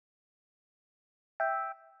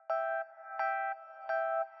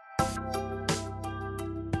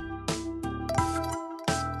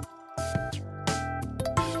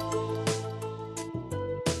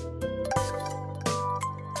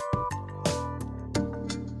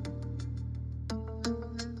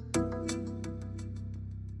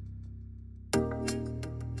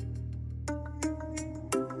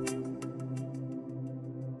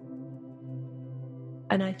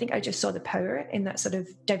And I think I just saw the power in that sort of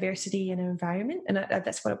diversity in an environment. And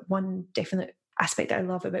that's one definite aspect that I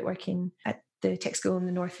love about working at the tech school in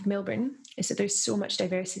the north of Melbourne, is that there's so much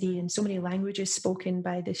diversity and so many languages spoken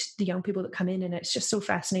by the young people that come in. And it's just so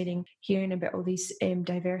fascinating hearing about all these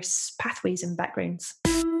diverse pathways and backgrounds.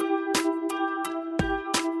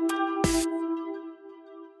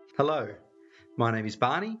 Hello, my name is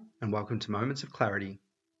Barney and welcome to Moments of Clarity.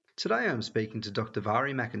 Today I'm speaking to Dr.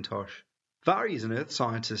 Vari McIntosh. Vari is an earth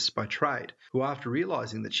scientist by trade who, after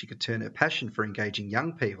realising that she could turn her passion for engaging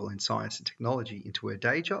young people in science and technology into her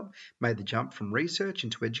day job, made the jump from research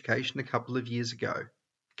into education a couple of years ago.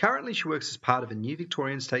 Currently, she works as part of a new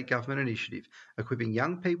Victorian state government initiative equipping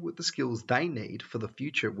young people with the skills they need for the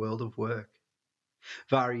future world of work.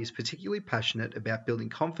 Vari is particularly passionate about building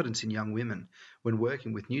confidence in young women when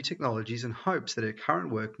working with new technologies and hopes that her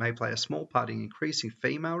current work may play a small part in increasing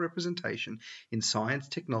female representation in science,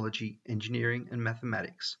 technology, engineering and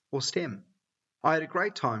mathematics, or STEM. I had a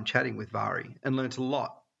great time chatting with Vari and learnt a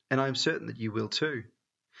lot, and I am certain that you will too.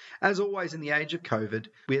 As always in the age of COVID,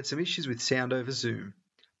 we had some issues with sound over Zoom,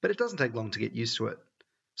 but it doesn't take long to get used to it.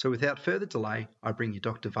 So without further delay, I bring you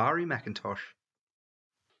Dr. Vari McIntosh.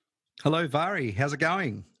 Hello, Vari. How's it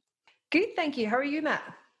going? Good, thank you. How are you, Matt?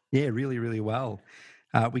 Yeah, really, really well.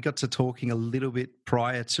 We got to talking a little bit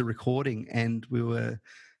prior to recording, and we were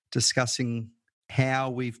discussing how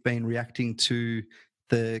we've been reacting to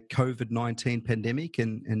the COVID-19 pandemic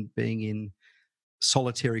and being in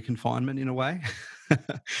solitary confinement in a way.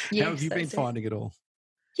 Yes, how have you been finding it all?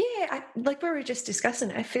 Yeah, like we were just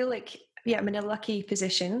discussing, I feel like, I'm in a lucky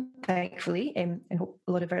position, thankfully, and hope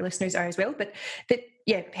a lot of our listeners are as well, but that,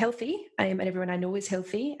 healthy, and everyone I know is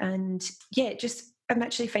healthy. And I'm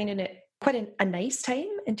actually finding it quite a nice time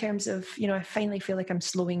in terms of, I finally feel like I'm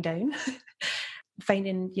slowing down,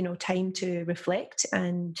 finding, time to reflect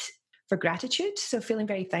and for gratitude. So feeling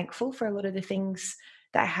very thankful for a lot of the things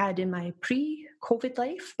that I had in my pre-COVID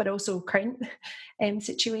life, but also current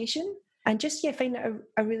situation. And just, find it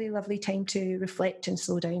a really lovely time to reflect and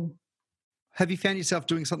slow down. Have you found yourself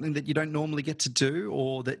doing something that you don't normally get to do,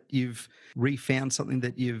 or that you've refound something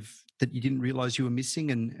that you didn't realise you were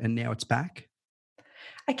missing and now it's back?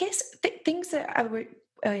 I guess things that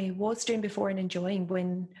I was doing before and enjoying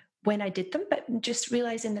when I did them, but just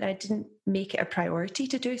realising that I didn't make it a priority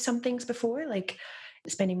to do some things before, like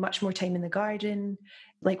spending much more time in the garden,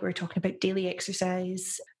 like we were talking about daily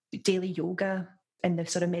exercise, daily yoga, and the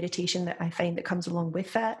sort of meditation that I find that comes along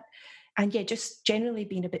with that. And just generally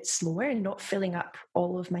being a bit slower and not filling up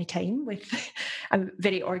all of my time with, I'm a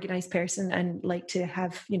very organized person and like to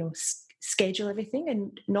have, schedule everything,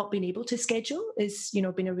 and not being able to schedule is,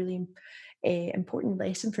 been a really important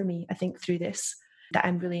lesson for me, I think, through this that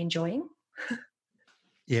I'm really enjoying.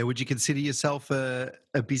 Yeah. Would you consider yourself a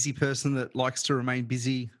busy person that likes to remain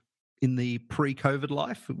busy in the pre-COVID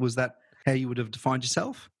life? Was that how you would have defined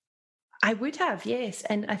yourself? I would have, yes.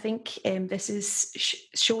 And I think this is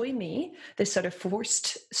showing me this sort of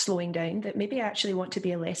forced slowing down, that maybe I actually want to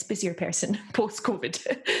be a less busier person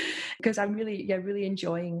post-COVID, because I'm really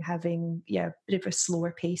enjoying having, a bit of a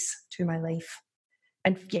slower pace to my life.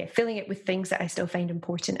 And filling it with things that I still find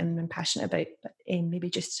important and I'm passionate about, but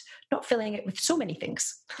maybe just not filling it with so many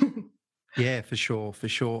things. Yeah, for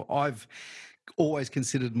sure. I've always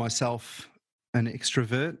considered myself an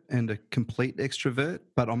extrovert and a complete extrovert,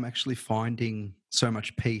 but I'm actually finding so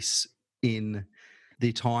much peace in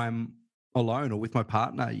the time alone or with my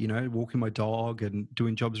partner, walking my dog and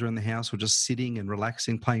doing jobs around the house, or just sitting and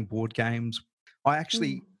relaxing, playing board games. I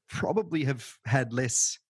actually probably have had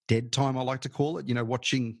less dead time, I like to call it,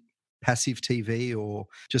 watching passive TV or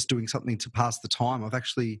just doing something to pass the time. I've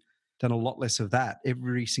actually done a lot less of that.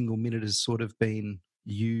 Every single minute has sort of been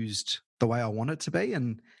used the way I want it to be,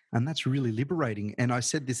 and that's really liberating. And I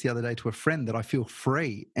said this the other day to a friend, that I feel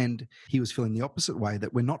free, and he was feeling the opposite way,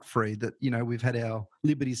 that we're not free, that we've had our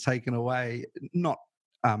liberties taken away, not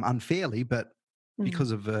unfairly, but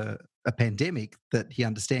because of a pandemic that he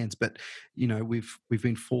understands. But we've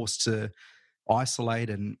been forced to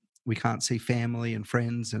isolate, and we can't see family and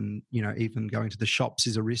friends, and even going to the shops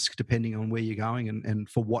is a risk depending on where you're going and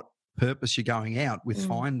for what purpose you're going out, with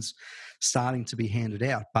fines starting to be handed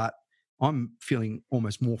out. But I'm feeling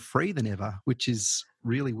almost more free than ever, which is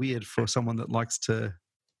really weird for someone that likes to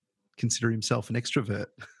consider himself an extrovert.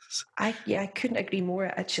 I couldn't agree more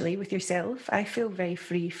actually with yourself. I feel very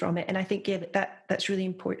free from it, and I think that's really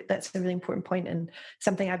important. That's a really important point, and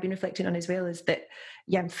something I've been reflecting on as well is that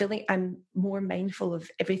I'm more mindful of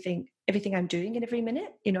everything I'm doing in every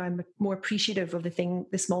minute. I'm more appreciative of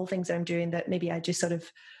the small things that I'm doing that maybe I just sort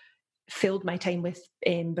of filled my time with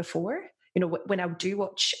before. When I do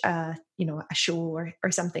watch a show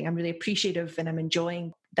or something, I'm really appreciative and I'm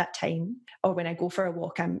enjoying that time. Or when I go for a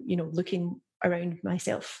walk, I'm looking around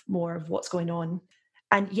myself more of what's going on.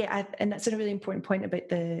 And and that's a really important point about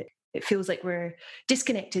it feels like we're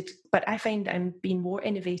disconnected, but I find I'm being more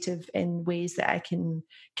innovative in ways that I can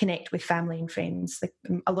connect with family and friends. Like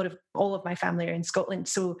all of my family are in Scotland,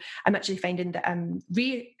 so I'm actually finding that I'm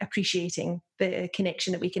reappreciating the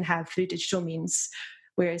connection that we can have through digital means.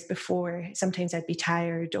 Whereas before, sometimes I'd be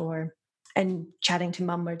tired and chatting to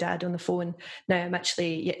mum or dad on the phone. Now I'm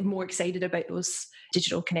actually more excited about those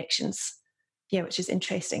digital connections. Yeah, which is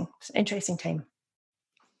interesting. It's an interesting time.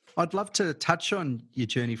 I'd love to touch on your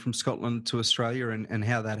journey from Scotland to Australia and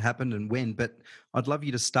how that happened and when, but I'd love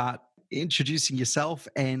you to start introducing yourself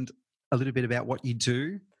and a little bit about what you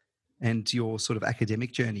do and your sort of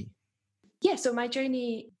academic journey. Yeah, so my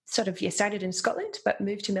journey started in Scotland, but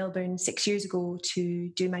moved to Melbourne 6 years ago to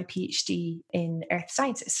do my PhD in earth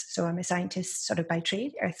sciences. So I'm a scientist by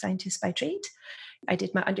trade, earth scientist by trade. I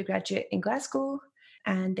did my undergraduate in Glasgow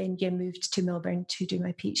and then moved to Melbourne to do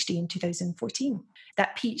my PhD in 2014.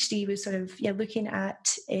 That PhD was looking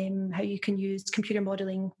at how you can use computer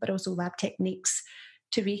modelling, but also lab techniques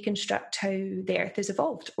to reconstruct how the Earth has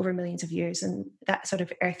evolved over millions of years. And that sort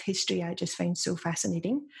of Earth history I just find so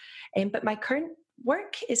fascinating. But my current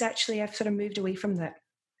work is actually, I've sort of moved away from that.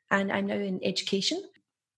 And I'm now in education,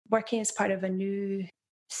 working as part of a new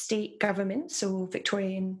state government, so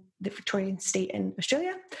the Victorian state in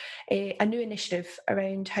Australia, a new initiative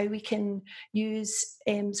around how we can use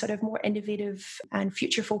more innovative and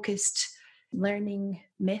future-focused learning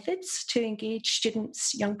methods to engage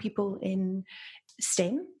students, young people in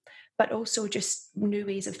STEM, but also just new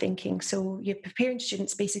ways of thinking. So you're preparing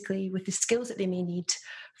students basically with the skills that they may need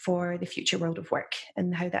for the future world of work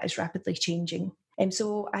and how that is rapidly changing. And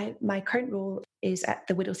so my current role is at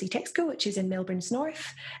the Whittlesea Tech School, which is in Melbourne's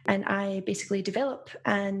north, and I basically develop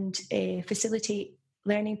and facilitate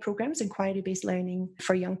learning programs, inquiry-based learning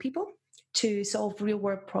for young people to solve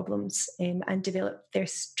real-world problems and develop their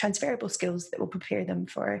transferable skills that will prepare them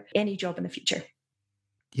for any job in the future.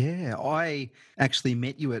 Yeah, I actually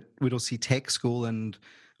met you at Whittlesea Tech School and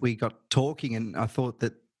we got talking, and I thought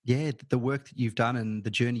that, the work that you've done and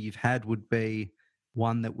the journey you've had would be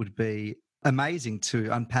one that would be amazing to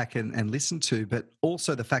unpack and listen to, but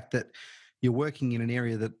also the fact that you're working in an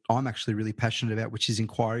area that I'm actually really passionate about, which is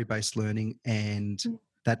inquiry-based learning and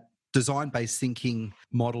that design-based thinking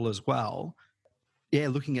model as well. Yeah,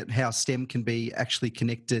 looking at how STEM can be actually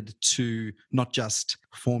connected to not just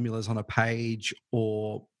formulas on a page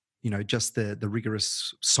or just the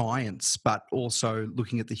rigorous science, but also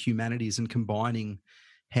looking at the humanities and combining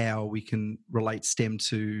how we can relate STEM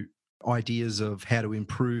to ideas of how to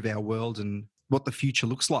improve our world and what the future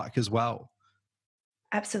looks like as well.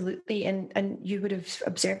 Absolutely. And you would have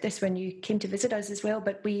observed this when you came to visit us as well.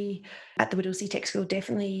 But we at the Whittlesea Tech School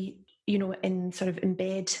definitely, in sort of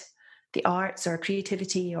embed the arts or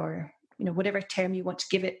creativity or, whatever term you want to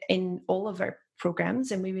give it in all of our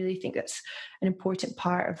programs. And we really think that's an important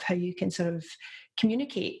part of how you can sort of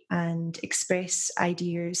communicate and express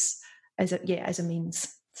ideas as a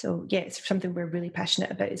means. So it's something we're really passionate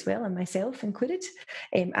about as well, and myself included,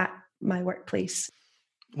 at my workplace.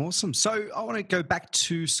 Awesome. So I want to go back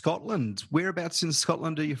to Scotland. Whereabouts in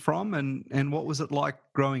Scotland are you from, and what was it like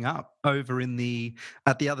growing up over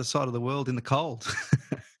at the other side of the world in the cold?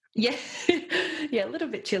 Yeah, yeah, a little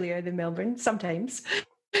bit chillier than Melbourne sometimes.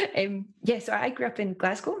 So I grew up in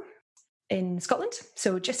Glasgow, in Scotland,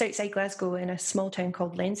 so just outside Glasgow in a small town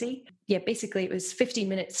called Lenzie. Yeah, basically it was 15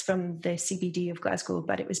 minutes from the CBD of Glasgow,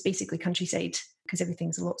 but it was basically countryside because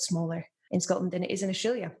everything's a lot smaller in Scotland than it is in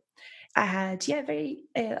Australia. I had,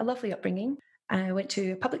 a lovely upbringing. I went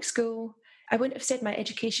to a public school. I wouldn't have said my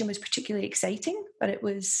education was particularly exciting, but it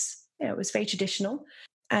was very traditional.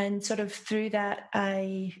 And sort of through that,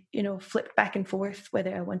 I, flipped back and forth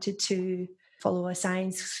whether I wanted to follow a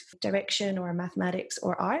science direction or mathematics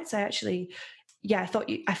or arts. I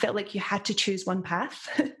felt like you had to choose one path.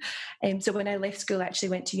 So when I left school, I actually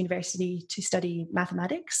went to university to study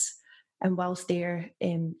mathematics. And whilst there,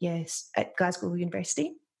 at Glasgow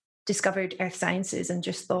University, discovered earth sciences and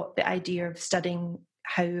just thought the idea of studying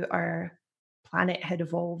how our planet had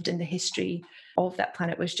evolved and the history of that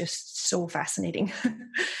planet was just so fascinating.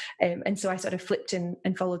 And so I sort of flipped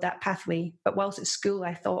and followed that pathway. But whilst at school,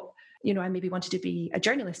 I thought, I maybe wanted to be a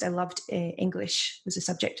journalist. I loved English was a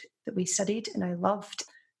subject that we studied, and I loved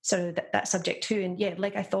sort of that subject too. And yeah,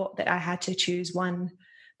 like I thought that I had to choose one.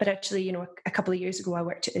 But actually, a couple of years ago, I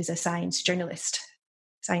worked as a science journalist,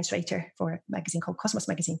 science writer for a magazine called Cosmos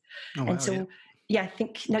Magazine. Oh, wow, and so, I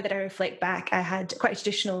think now that I reflect back, I had quite a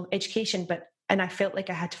traditional education, and I felt like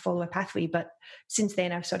I had to follow a pathway. But since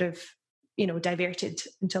then, I've sort of, diverted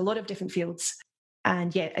into a lot of different fields.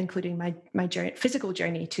 And yeah, including my physical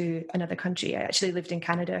journey to another country. I actually lived in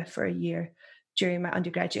Canada for a year during my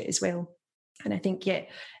undergraduate as well. And I think,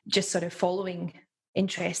 just sort of following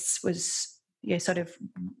interests was sort of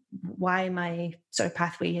why my sort of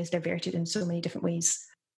pathway has diverted in so many different ways.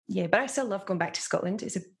 Yeah, but I still love going back to Scotland.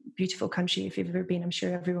 It's a beautiful country. If you've ever been, I'm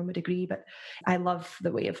sure everyone would agree. But I love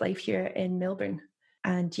the way of life here in Melbourne.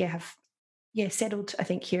 And have settled, I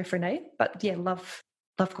think, here for now. But love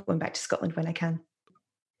going back to Scotland when I can.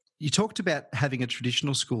 You talked about having a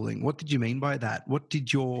traditional schooling. What did you mean by that? What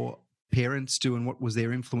did your parents do, and what was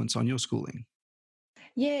their influence on your schooling?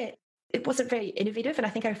 Yeah, it wasn't very innovative, and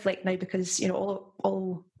I think I reflect now because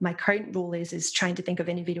all my current role is trying to think of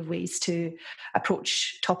innovative ways to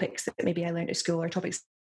approach topics that maybe I learned at school or topics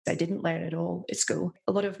I didn't learn at all at school.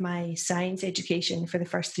 A lot of my science education for the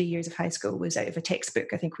first 3 years of high school was out of a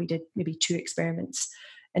textbook. I think we did maybe 2 experiments.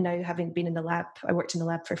 And now, having been in the lab, I worked in the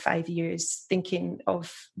lab for 5 years, thinking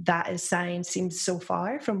of that as science seems so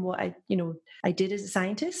far from what I did as a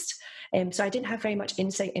scientist. So I didn't have very much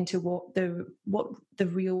insight into what the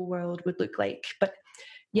real world would look like. But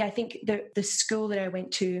I think the school that I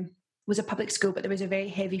went to was a public school, but there was a very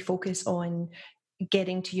heavy focus on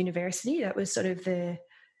getting to university. That was sort of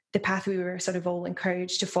the path we were sort of all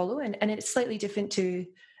encouraged to follow. And it's slightly different to,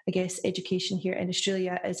 I guess, education here in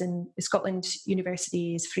Australia, as in Scotland,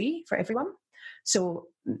 university is free for everyone. So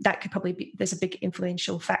that could probably be, there's a big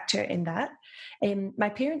influential factor in that. My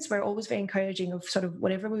parents were always very encouraging of sort of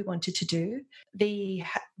whatever we wanted to do. They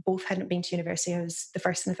both hadn't been to university. I was the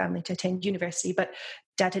first in the family to attend university, but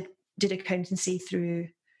Dad did accountancy through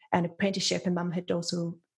an apprenticeship, and Mum had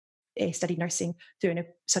also studied nursing through a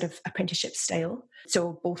sort of apprenticeship style.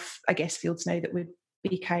 So both, I guess, fields now that would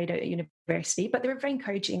be carried out at university, but they were very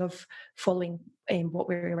encouraging of following what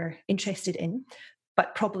we were interested in,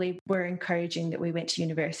 but probably were encouraging that we went to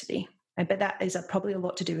university. But that is probably a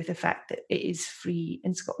lot to do with the fact that it is free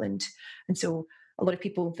in Scotland. And so a lot of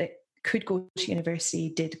people that could go to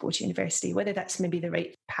university did go to university, whether that's maybe the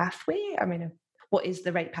right pathway. I mean, what is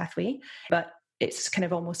the right pathway? But it's kind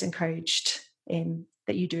of almost encouraged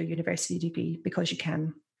that you do a university degree because you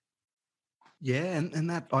can. Yeah, and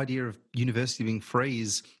that idea of university being free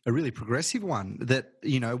is a really progressive one that,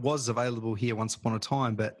 was available here once upon a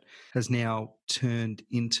time, but has now turned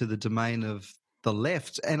into the domain of the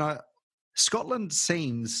left. And Scotland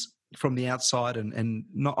seems, from the outside, and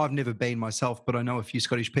not, I've never been myself, but I know a few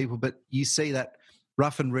Scottish people, but you see that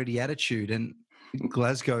rough and ready attitude, and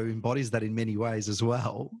Glasgow embodies that in many ways as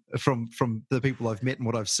well, from the people I've met and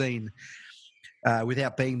what I've seen.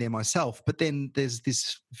 Without being there myself. But then there's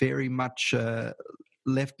this very much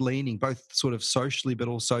left-leaning, both sort of socially, but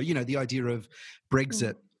also, the idea of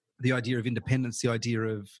Brexit, the idea of independence, the idea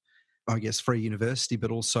of, I guess, free university, but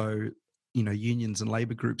also, unions and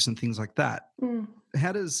labour groups and things like that.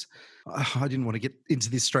 How does, I didn't want to get into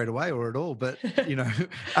this straight away or at all, but,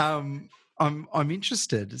 I'm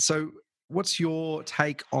interested. So what's your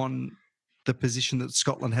take on the position that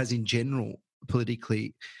Scotland has in general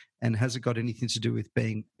politically? And has it got anything to do with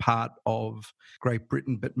being part of Great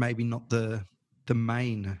Britain, but maybe not the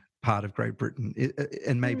main part of Great Britain?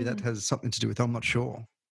 And maybe that has something to do with it. I'm not sure.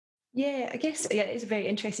 Yeah, I guess, it's a very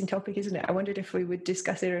interesting topic, isn't it? I wondered if we would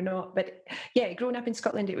discuss it or not. But growing up in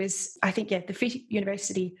Scotland, it was, I think, the free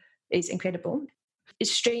university is incredible.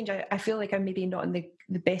 It's strange. I feel like I'm maybe not in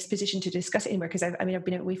the best position to discuss it anymore because I've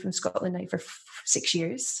been away from Scotland now for 6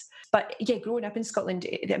 years. But growing up in Scotland,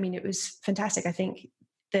 it was fantastic. I think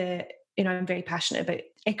I'm very passionate about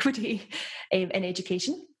equity in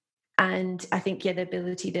education, and I think the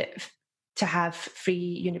ability to have free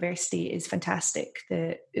university is fantastic.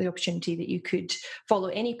 The opportunity that you could follow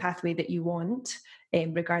any pathway that you want,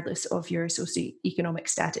 regardless of your socioeconomic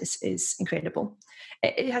status, is incredible.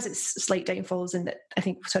 It has its slight downfalls in that, I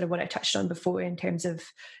think, sort of what I touched on before, in terms of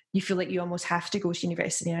you feel like you almost have to go to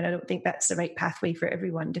university, and I don't think that's the right pathway for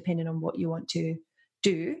everyone, depending on what you want to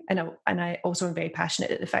do. And I also am very passionate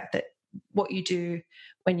at the fact that what you do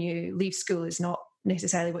when you leave school is not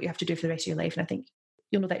necessarily what you have to do for the rest of your life. And I think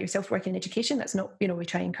you'll know that yourself working in education. That's not, we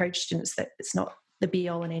try and encourage students that it's not the be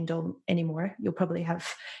all and end all anymore. You'll probably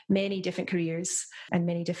have many different careers and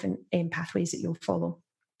many different pathways that you'll follow.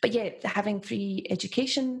 But yeah, having free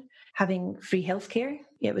education, having free healthcare,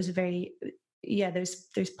 it was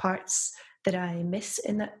there's parts that I miss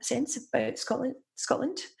in that sense about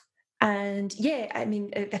Scotland. And yeah, I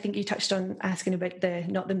mean, I think you touched on asking about the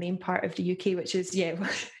not the main part of the UK, which is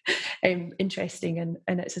interesting,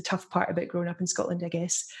 and it's a tough part about growing up in Scotland, I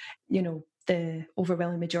guess. The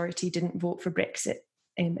overwhelming majority didn't vote for Brexit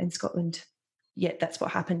in Scotland, yet that's what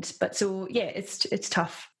happened. But so yeah, it's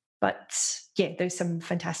tough, but yeah, there's some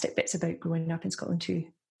fantastic bits about growing up in Scotland too.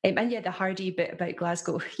 And yeah, the hardy bit about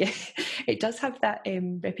Glasgow, yeah, it does have that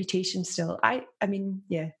reputation still. I mean,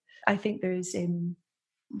 yeah, I think there's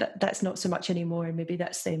that's not so much anymore. Maybe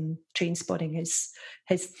that's Train Spotting has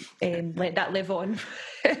let that live on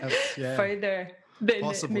further than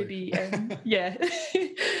possibly. maybe. Yeah,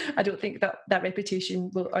 I don't think that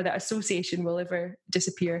reputation or that association will ever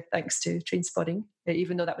disappear thanks to Train Spotting,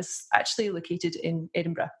 even though that was actually located in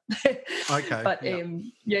Edinburgh. Okay, but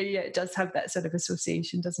it does have that sort of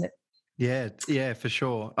association, doesn't it? Yeah, for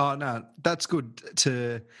sure. Oh no, that's good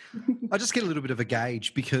to. I just get a little bit of a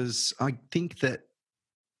gauge because I think that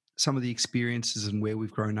some of the experiences and where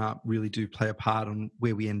we've grown up really do play a part on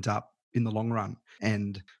where we end up in the long run.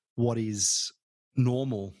 And what is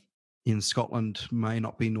normal in Scotland may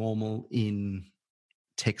not be normal in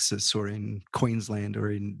Texas or in Queensland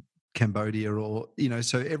or in Cambodia, or,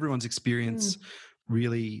 so everyone's experience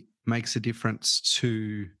really makes a difference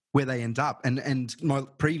to where they end up. And my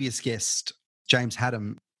previous guest, James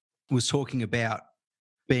Haddam, was talking about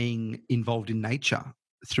being involved in nature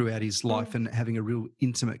throughout his life and having a real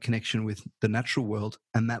intimate connection with the natural world.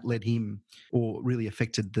 And that led him, or really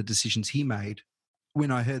affected the decisions he made.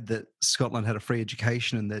 When I heard that Scotland had a free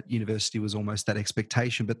education and that university was almost that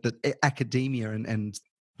expectation, but that academia and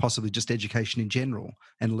possibly just education in general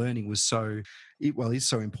and learning is so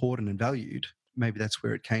important and valued, maybe that's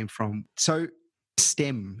where it came from. So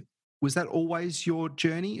STEM, was that always your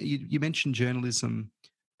journey? You mentioned journalism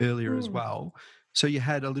earlier as well. So you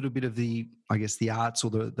had a little bit of the arts or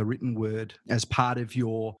the written word as part of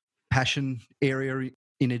your passion area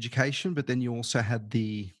in education, but then you also had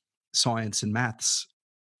the science and maths.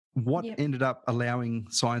 What ended up allowing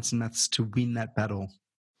science and maths to win that battle?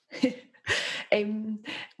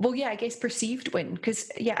 Well, yeah, I guess perceived win,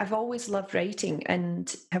 because I've always loved writing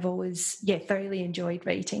and have always thoroughly enjoyed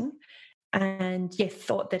writing. And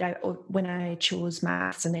thought that when I chose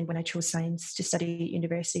maths and then when I chose science to study at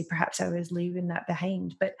university, perhaps I was leaving that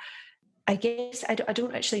behind. But I guess I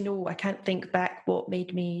don't actually know. I can't think back what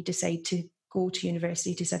made me decide to go to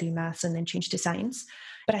university to study maths and then change to science.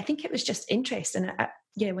 But I think it was just interest. And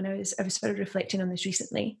when I was sort of reflecting on this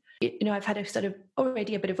recently, I've had a sort of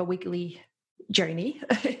already a bit of a wiggly journey.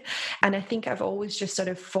 And I think I've always just sort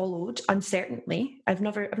of followed uncertainly. I've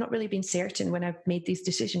not really been certain when I've made these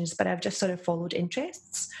decisions, but I've just sort of followed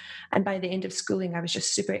interests. And by the end of schooling, I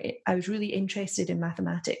was really interested in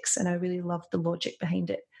mathematics, and I really loved the logic behind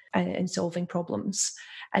it and solving problems.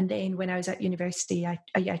 And then when I was at university,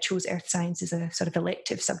 I chose earth science as a sort of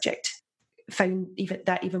elective subject, found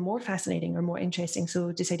even more fascinating or more interesting,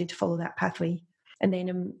 so decided to follow that pathway. And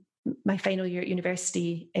then my final year at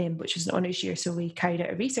university, which was an honours year, so we carried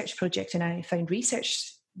out a research project, and I found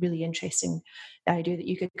research really interesting. The idea that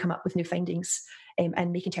you could come up with new findings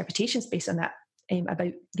and make interpretations based on that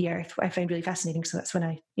about the Earth, I found really fascinating. So that's when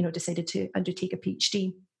I, decided to undertake a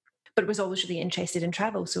PhD. But was always really interested in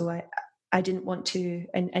travel, so I didn't want to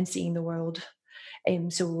and seeing the world.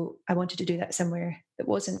 So I wanted to do that somewhere that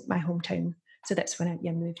wasn't my hometown. So that's when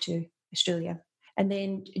I moved to Australia. And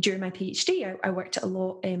then during my PhD, I worked a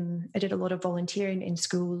lot. I did a lot of volunteering in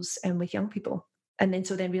schools and with young people. And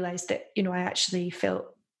then realised that, I actually felt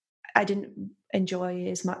I didn't enjoy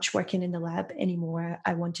as much working in the lab anymore.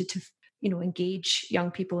 I wanted to, engage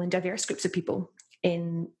young people and diverse groups of people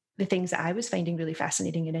in the things that I was finding really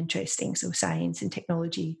fascinating and interesting. So science and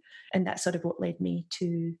technology. And that's sort of what led me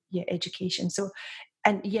to education. So,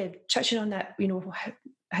 and touching on that,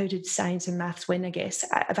 how did science and maths win, I guess?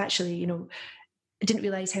 I've actually, I didn't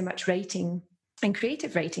realize how much writing and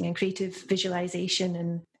creative visualization,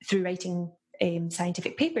 and through writing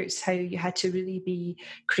scientific papers, how you had to really be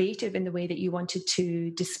creative in the way that you wanted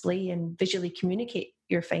to display and visually communicate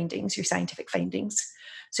your findings, your scientific findings.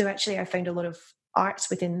 So actually, I found a lot of arts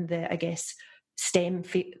within the, I guess, STEM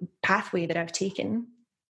pathway that I've taken,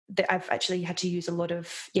 that I've actually had to use a lot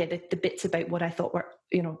of the bits about what I thought were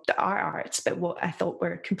the arts, but what I thought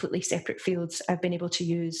were completely separate fields, I've been able to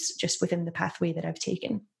use just within the pathway that I've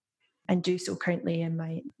taken, and do so currently in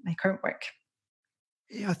my current work.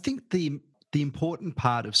 Yeah, I think the important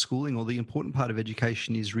part of schooling, or the important part of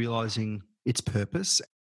education, is realizing its purpose.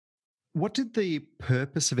 What did the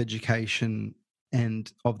purpose of education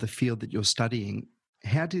and of the field that you're studying,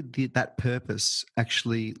 how did that purpose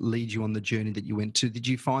actually lead you on the journey that you went to? Did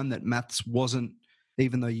you find that maths wasn't,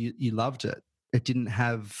 even though you loved it, it didn't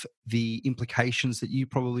have the implications that you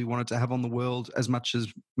probably wanted to have on the world as much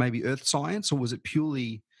as maybe earth science, or was it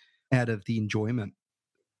purely out of the enjoyment?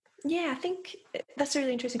 Yeah, I think that's a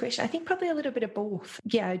really interesting question. I think probably a little bit of both.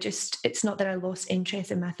 Yeah, it's not that I lost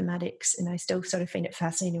interest in mathematics, and I still sort of find it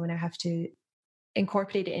fascinating when I have to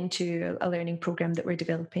incorporate it into a learning program that we're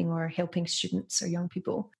developing or helping students or young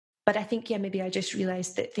people. But I think, yeah, maybe I just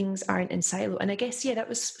realized that things aren't in silo. And I guess, yeah, that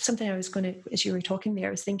was something I was going to, as you were talking there,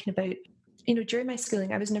 I was thinking about, during my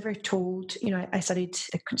schooling, I was never told, I studied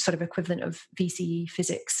the sort of equivalent of VCE,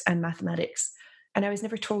 physics and mathematics. And I was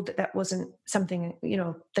never told that that wasn't something,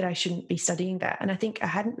 that I shouldn't be studying that. And I think I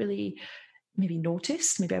hadn't really maybe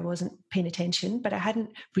noticed, maybe I wasn't paying attention, but I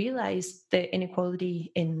hadn't realized the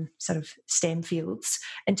inequality in sort of STEM fields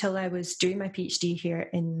until I was doing my PhD here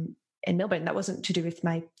in Melbourne. That wasn't to do with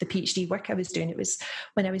the PhD work I was doing. It was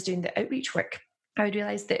when I was doing the outreach work. I would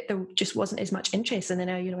realize that there just wasn't as much interest. And then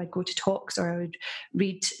I'd go to talks, or I would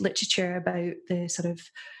read literature about the sort of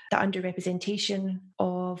the underrepresentation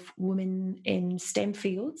of women in STEM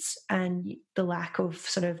fields and the lack of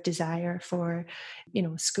sort of desire for,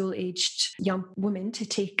 school-aged young women to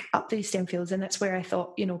take up these STEM fields. And that's where I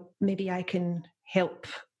thought, maybe I can help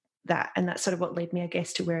that. And that's sort of what led me, I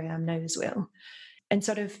guess, to where I am now as well. And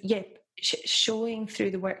sort of, yeah, showing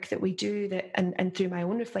through the work that we do that, and through my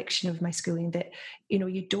own reflection of my schooling, that,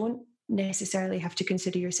 you don't necessarily have to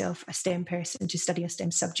consider yourself a STEM person to study a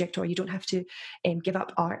STEM subject, or you don't have to give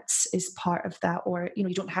up arts as part of that, or,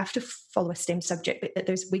 you don't have to follow a STEM subject, but that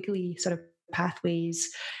there's wiggly sort of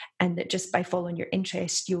pathways, and that just by following your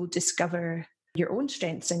interest, you'll discover your own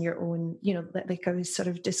strengths and your own, like I was sort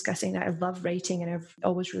of discussing, I love writing, and I've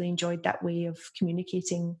always really enjoyed that way of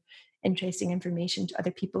communicating interesting information to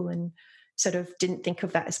other people, and sort of didn't think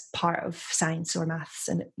of that as part of science or maths,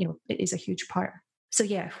 and it is a huge part. So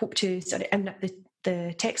yeah, hope to sort of, and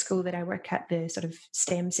the tech school that I work at, the sort of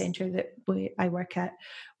STEM centre that I work at,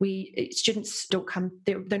 students don't come,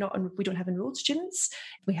 they're not we don't have enrolled students.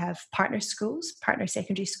 We have partner schools, partner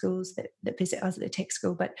secondary schools that visit us at the tech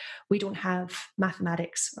school, but we don't have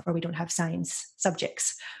mathematics or we don't have science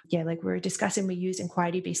subjects. Yeah, like we're discussing, we use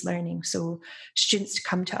inquiry-based learning. So students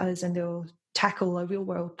come to us and they'll tackle a real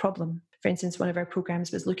world problem. For instance, one of our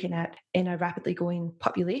programs was looking at, in a rapidly growing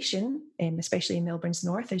population, especially in Melbourne's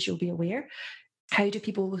north, as you'll be aware, how do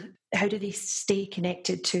they stay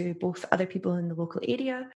connected to both other people in the local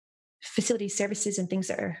area, facilities, services, and things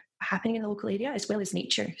that are happening in the local area, as well as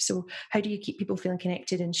nature? So how do you keep people feeling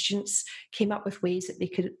connected? And students came up with ways that they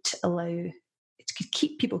could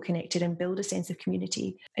keep people connected and build a sense of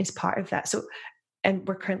community as part of that. So, and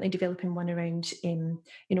we're currently developing one around,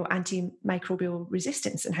 antimicrobial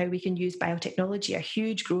resistance, and how we can use biotechnology, a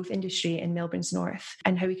huge growth industry in Melbourne's north,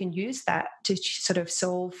 and how we can use that to sort of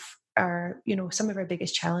solve some of our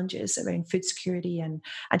biggest challenges around food security and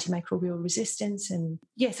antimicrobial resistance. And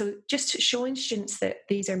yeah, so just showing students that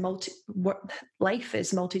these are life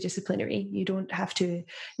is multidisciplinary. You don't have to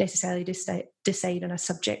necessarily decide on a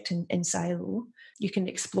subject in silo. You can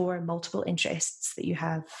explore multiple interests that you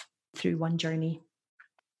have through one journey.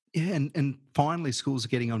 Yeah, and finally schools are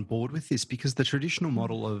getting on board with this, because the traditional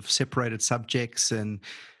model of separated subjects, and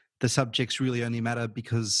the subjects really only matter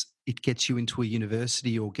because it gets you into a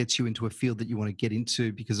university or gets you into a field that you want to get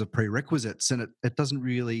into because of prerequisites, and it doesn't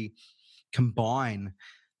really combine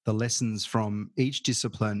the lessons from each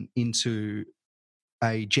discipline into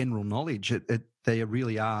a general knowledge. They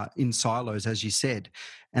really are in silos, as you said.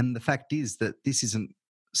 And the fact is that this isn't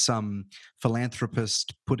some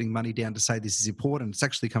philanthropist putting money down to say this is important. It's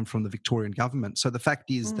actually come from the Victorian government. So the fact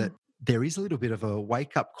is that there is a little bit of a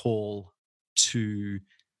wake-up call to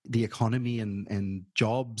the economy and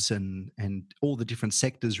jobs and all the different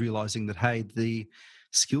sectors, realising that, hey, the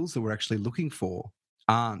skills that we're actually looking for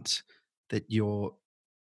aren't that you're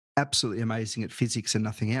absolutely amazing at physics and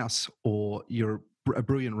nothing else, or you're a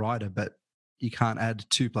brilliant writer but you can't add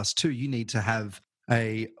 2 plus 2. You need to have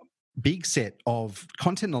a big set of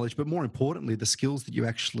content knowledge, but more importantly, the skills that you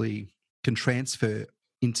actually can transfer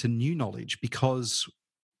into new knowledge, because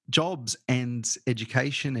jobs and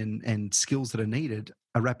education and skills that are needed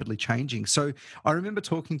are rapidly changing. So I remember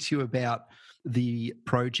talking to you about the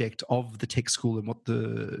project of the tech school and what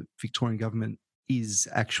the Victorian government is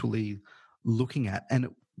actually looking at. And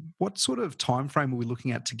what sort of time frame are we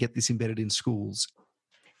looking at to get this embedded in schools?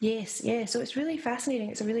 Yes, yeah. So it's really fascinating.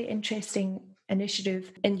 It's a really interesting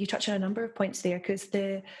initiative. And you touch on a number of points there, because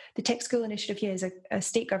the Tech School Initiative, yeah, is a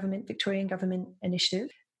state government, Victorian government initiative.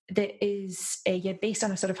 that is based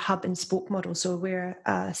on a sort of hub and spoke model. So we're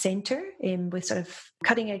a centre with sort of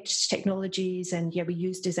cutting edge technologies, and we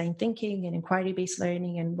use design thinking and inquiry based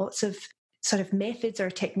learning and lots of sort of methods or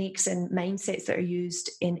techniques and mindsets that are used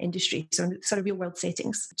in industry, so in sort of real world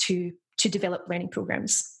settings to develop learning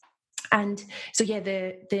programs. And so,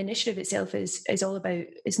 the initiative itself is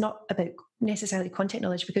not about necessarily content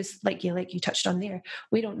knowledge, because like you touched on there,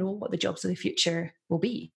 we don't know what the jobs of the future will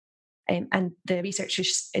be. And the research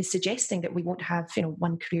is suggesting that we won't have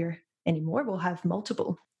one career anymore. We'll have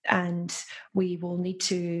multiple, and we will need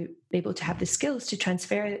to be able to have the skills to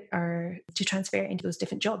transfer into those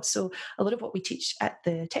different jobs. So a lot of what we teach at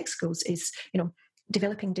the tech schools is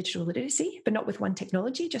developing digital literacy, but not with one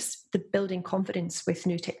technology, just the building confidence with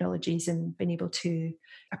new technologies and being able to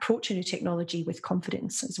approach a new technology with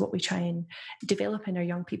confidence is what we try and develop in our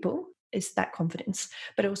young people, is that confidence,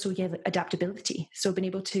 but also adaptability. So being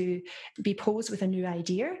able to be posed with a new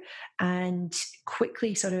idea and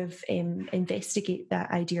quickly sort of investigate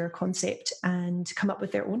that idea or concept and come up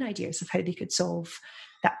with their own ideas of how they could solve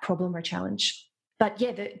that problem or challenge. But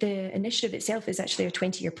the initiative itself is actually a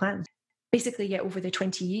 20-year plan. Basically, over the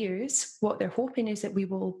 20 years, what they're hoping is that we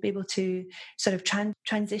will be able to sort of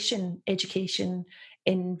transition education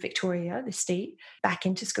in Victoria, the state, back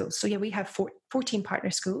into schools. So we have 14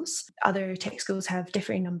 partner schools. Other tech schools have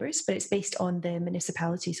differing numbers, but it's based on the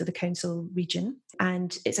municipality, so the council region.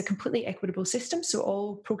 And it's a completely equitable system. So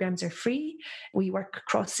all programs are free. We work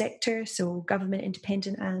cross-sector, so government,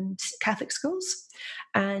 independent and Catholic schools.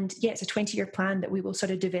 And it's a 20-year plan that we will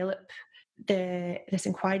sort of develop this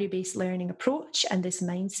inquiry-based learning approach and this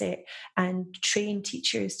mindset, and train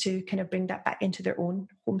teachers to kind of bring that back into their own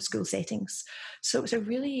homeschool settings. So it's a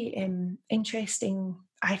really interesting,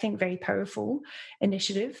 I think very powerful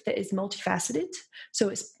initiative that is multifaceted. So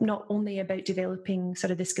it's not only about developing sort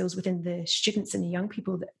of the skills within the students and the young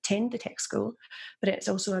people that attend the tech school, but it's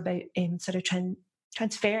also about sort of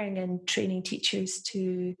transferring and training teachers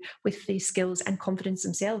with these skills and confidence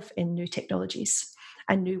themselves in new technologies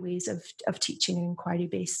and new ways of teaching and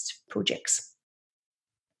inquiry-based projects.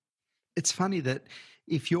 It's funny that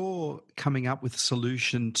if you're coming up with a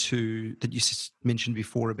solution that you mentioned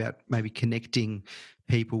before about maybe connecting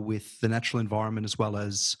people with the natural environment as well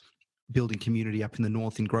as building community up in the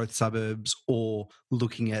north in growth suburbs, or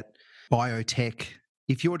looking at biotech,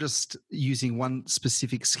 if you're just using one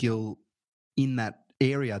specific skill in that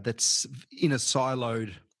area that's in a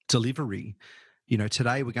siloed delivery,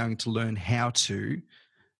 today we're going to learn how to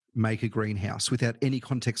make a greenhouse without any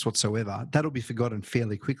context whatsoever, that'll be forgotten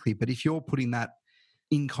fairly quickly. But if you're putting that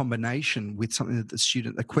in combination with something that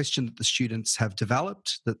a question that the students have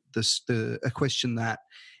developed, a question that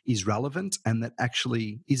is relevant and that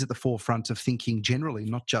actually is at the forefront of thinking generally,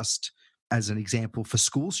 not just as an example for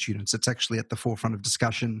school students, it's actually at the forefront of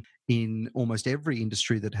discussion in almost every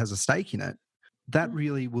industry that has a stake in it, that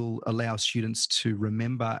really will allow students to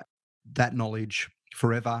remember that knowledge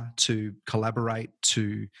forever, to collaborate,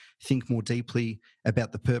 to think more deeply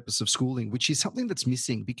about the purpose of schooling, which is something that's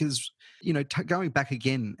missing because, going back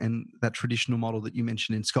again, and that traditional model that you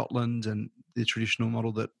mentioned in Scotland and the traditional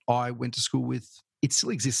model that I went to school with, it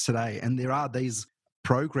still exists today. And there are these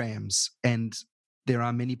programs and there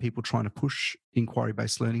are many people trying to push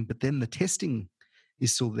inquiry-based learning, but then the testing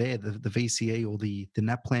is still there, the VCE or the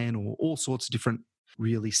NAPLAN or all sorts of different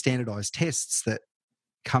really standardized tests that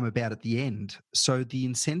come about at the end. So the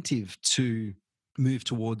incentive to move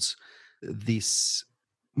towards this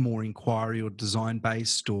more inquiry or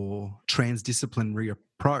design-based or transdisciplinary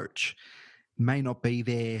approach may not be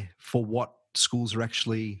there for what schools are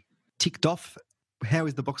actually ticked off. How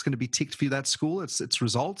is the box going to be ticked for that school? Its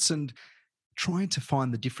results, and trying to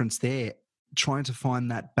find the difference there, trying to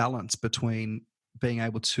find that balance between being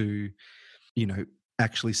able to,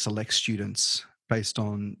 actually select students based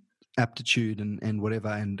on aptitude and whatever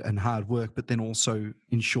and hard work, but then also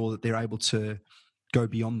ensure that they're able to go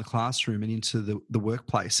beyond the classroom and into the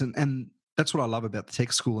workplace. And that's what I love about the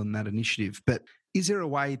tech school and that initiative. But is there a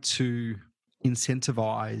way to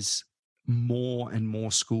incentivize more and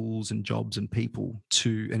more schools and jobs and people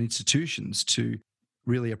and institutions to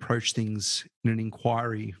really approach things in an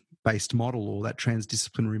inquiry-based model or that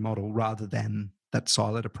transdisciplinary model rather than that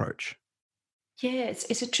siloed approach? Yeah,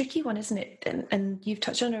 it's a tricky one, isn't it? And you've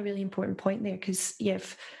touched on a really important point there, because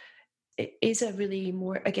it is a really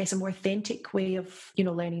more, I guess, a more authentic way of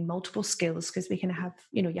learning multiple skills, because we can have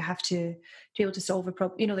you have to be able to solve a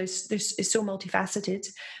problem. It's so multifaceted,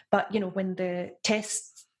 but when the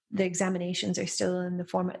tests, the examinations are still in the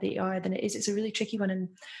format they are, then it's a really tricky one, and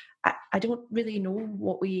I don't really know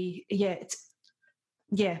what it's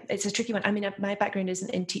Yeah, it's a tricky one. I mean, my background isn't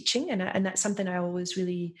in teaching, and that's something I always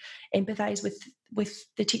really empathise with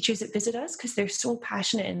the teachers that visit us, because they're so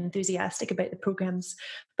passionate and enthusiastic about the programs,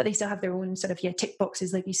 but they still have their own sort of tick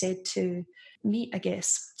boxes, like you said, to meet, I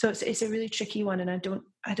guess. So it's a really tricky one, and I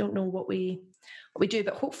don't know what we do,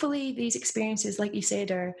 but hopefully these experiences, like you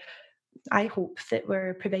said, are, I hope that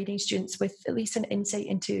we're providing students with at least an insight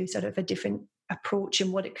into sort of a different approach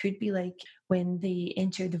and what it could be like when they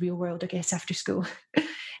enter the real world, I guess, after school,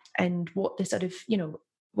 and what the sort of,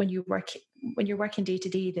 when you work, when you're working day to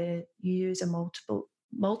day, you use a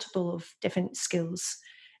multiple of different skills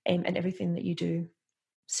and everything that you do.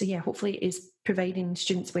 So yeah, hopefully it is providing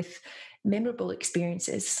students with memorable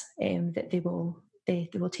experiences that they will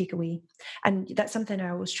take away. And that's something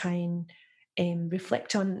I always try and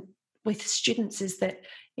reflect on with students, is that,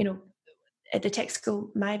 at the tech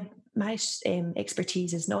school, my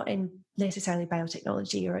expertise is not in necessarily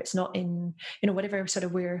biotechnology, or it's not in, whatever sort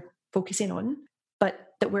of we're focusing on, but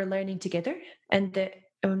that we're learning together. And that,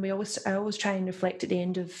 and I always try and reflect at the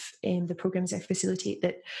end of the programs I facilitate,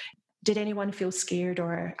 that did anyone feel scared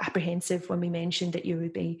or apprehensive when we mentioned that you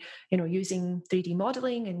would be, using 3D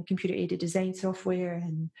modeling and computer aided design software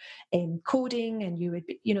and coding, and you would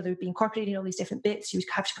be, they would be incorporating all these different bits. You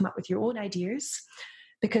would have to come up with your own ideas,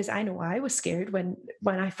 because I know I was scared when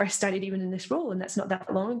I first started even in this role, and that's not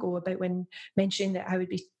that long ago, about when mentioning that I would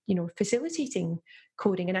be, facilitating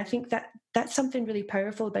coding. And I think that that's something really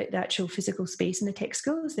powerful about the actual physical space in the tech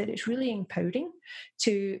school, is that it's really empowering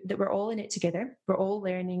that we're all in it together. We're all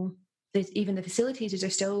learning. Even the facilitators are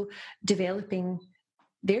still developing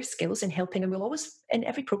their skills and helping, and we'll always, in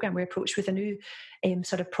every program, we're approached with a new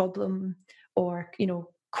sort of problem, or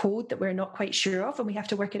code that we're not quite sure of, and we have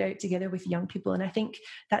to work it out together with young people. And I think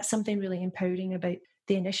that's something really empowering about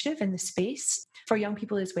the initiative and the space for young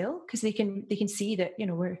people as well, because they can see that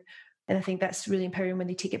we're, and I think that's really empowering when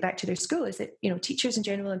they take it back to their school, is that teachers in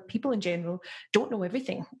general and people in general don't know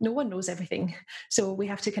everything. No one knows everything, so we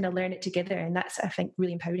have to kind of learn it together. And that's, I think,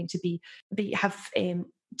 really empowering to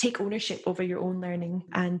take ownership over your own learning,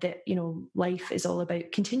 and that life is all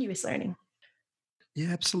about continuous learning.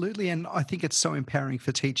 Yeah, absolutely. And I think it's so empowering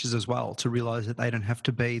for teachers as well to realize that they don't have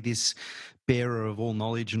to be this bearer of all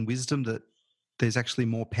knowledge and wisdom, that there's actually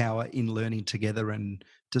more power in learning together and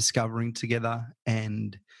discovering together,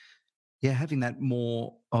 and having that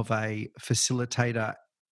more of a facilitator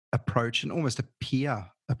approach and almost a peer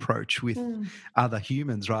approach with other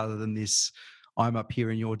humans, rather than this, I'm up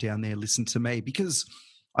here and you're down there, listen to me. Because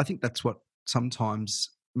I think that's what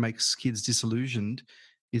sometimes makes kids disillusioned,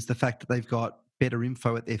 is the fact that they've got better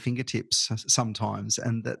info at their fingertips sometimes,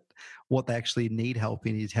 and that what they actually need help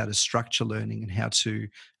in is how to structure learning and how to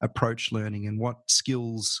approach learning, and what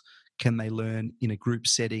skills can they learn in a group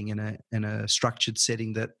setting, in a structured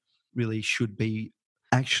setting, that really should be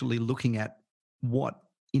actually looking at what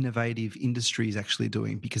innovative industry is actually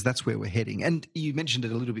doing, because that's where we're heading. And you mentioned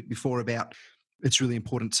it a little bit before about it's really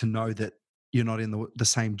important to know that you're not in the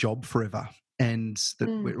same job forever, and that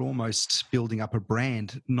we're almost building up a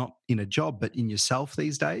brand, not in a job, but in yourself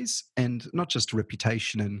these days, and not just a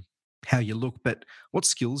reputation and how you look, but what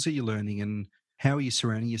skills are you learning, and how are you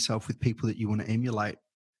surrounding yourself with people that you want to emulate.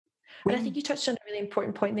 And I think you touched on a really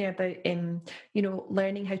important point there about,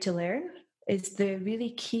 learning how to learn is the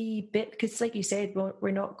really key bit, because like you said,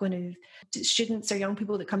 we're not going to, students or young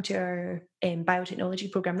people that come to our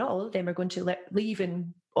biotechnology program, not all of them are going to leave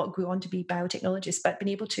and go on to be biotechnologists, but being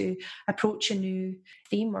able to approach a new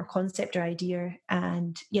theme or concept or idea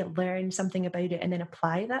and learn something about it and then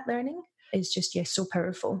apply that learning is just so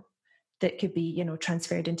powerful. That could be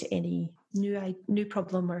transferred into any new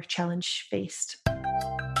problem or challenge faced.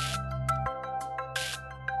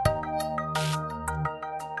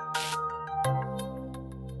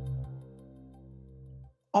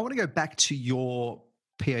 I want to go back to your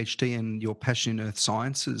PhD and your passion in earth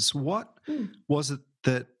sciences. What was it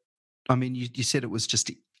that, I mean, you said it was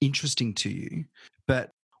just interesting to you,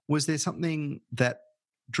 but was there something that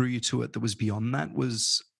drew you to it that was beyond that?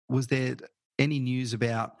 Was there any news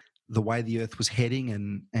about the way the earth was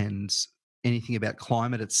heading, and anything about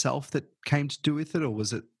climate itself that came to do with it? Or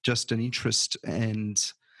was it just an interest and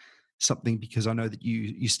something, because I know that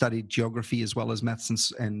you studied geography as well as maths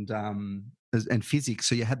and physics,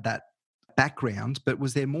 so you had that background, but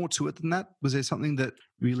was there more to it than that? Was there something that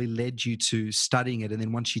really led you to studying it, and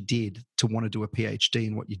then once you did, to want to do a PhD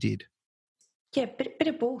in what you did? Yeah, bit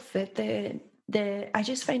of both. I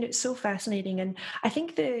just find it so fascinating, and I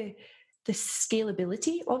think the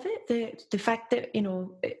scalability of it, the fact that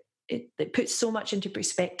it puts so much into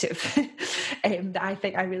perspective, that I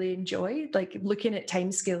think I really enjoy. Like looking at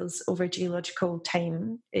timescales over geological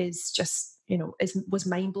time is just, was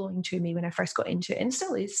mind blowing to me when I first got into it, and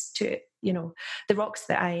still is to it. The rocks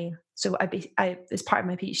that I as part of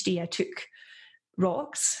my PhD, I took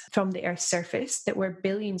rocks from the Earth's surface that were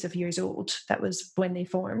billions of years old. That was when they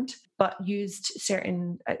formed, but used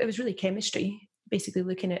it was really chemistry, basically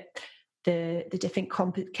looking at the different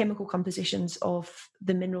chemical compositions of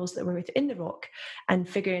the minerals that were within the rock and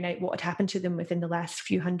figuring out what had happened to them within the last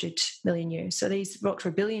few 100 million years. So these rocks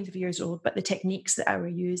were billions of years old, but the techniques that I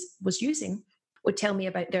was using would tell me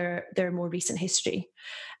about their more recent history.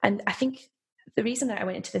 And I think the reason that I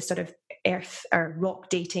went into this sort of earth or rock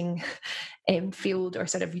dating field, or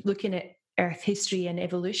sort of looking at Earth history and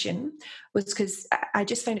evolution, was because I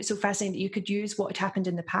just found it so fascinating that you could use what had happened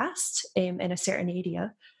in the past in a certain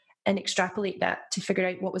area and extrapolate that to figure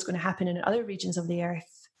out what was going to happen in other regions of the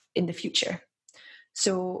Earth in the future.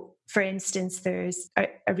 So, for instance, there's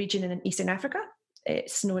a region in Eastern Africa.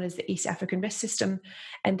 It's known as the East African Rift System,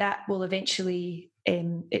 and that will eventually,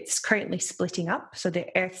 it's currently splitting up. So the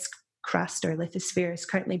Earth's crust or lithosphere is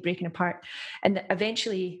currently breaking apart, and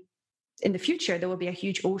eventually in the future there will be a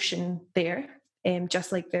huge ocean there,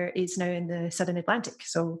 just like there is now in the southern Atlantic.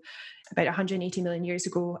 So about 180 million years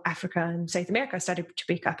ago, Africa and South America started to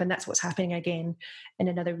break up, and that's what's happening again in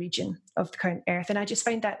another region of the current Earth. And I just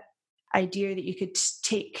find that idea that you could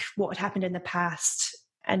take what had happened in the past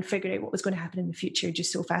and figure out what was going to happen in the future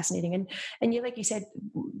just so fascinating. And you, like you said,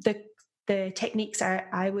 the techniques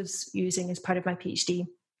I was using as part of my PhD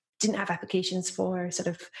didn't have applications for sort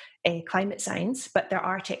of climate science, but there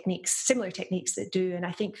are similar techniques that do. And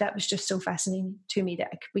I think that was just so fascinating to me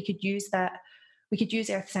that we could use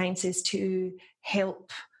earth sciences to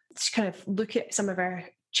help to kind of look at some of our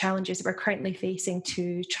challenges that we're currently facing,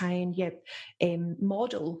 to try and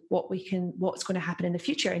model what's going to happen in the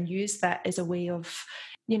future, and use that as a way of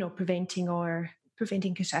preventing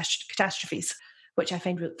catastrophes, which I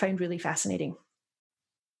found really fascinating.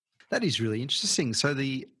 That is really interesting. So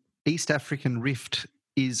the East African Rift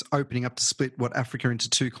is opening up to split Africa into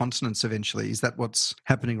two continents eventually. Is that what's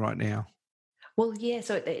happening right now? Well, yeah.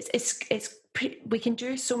 So we can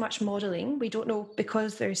do so much modelling. We don't know,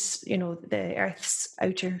 because there's the Earth's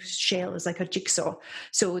outer shell is like a jigsaw.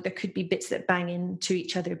 So there could be bits that bang into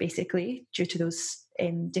each other, basically due to those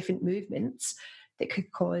different movements that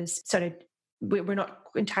could cause sort of. We're not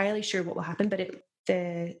entirely sure what will happen, but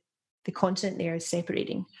the continent there is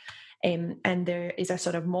separating. And there is a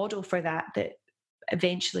sort of model for that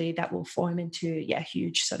eventually that will form into a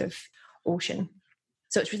huge sort of ocean.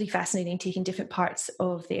 So it's really fascinating taking different parts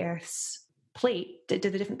of the Earth's plate, the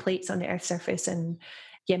different plates on the Earth's surface, and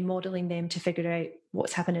modeling them to figure out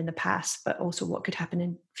what's happened in the past, but also what could happen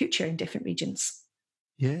in future in different regions.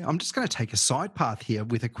 Yeah, I'm just going to take a side path here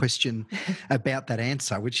with a question about that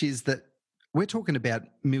answer, which is that we're talking about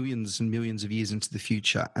millions and millions of years into the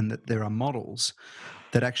future, and that there are models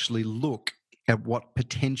that actually look at what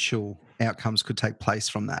potential outcomes could take place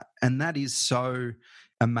from that. And that is so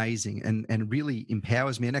amazing and really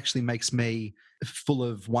empowers me, and actually makes me full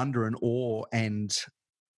of wonder and awe. And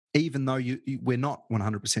even though we're not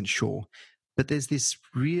 100% sure, but there's this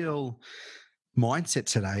real mindset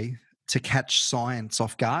today to catch science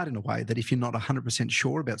off guard in a way that if you're not 100%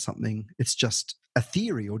 sure about something, it's just a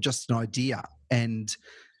theory or just an idea, and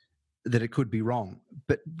that it could be wrong.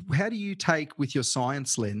 But how do you take, with your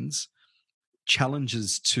science lens,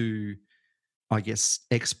 challenges to, I guess,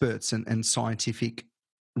 experts and scientific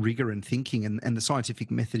rigor and thinking and the scientific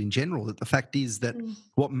method in general? That the fact is that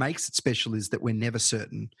what makes it special is that we're never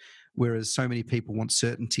certain, whereas so many people want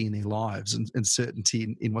certainty in their lives and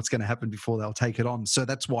certainty in what's going to happen before they'll take it on. So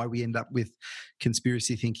that's why we end up with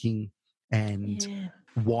conspiracy thinking and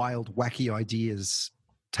wild, wacky ideas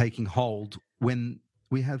taking hold, when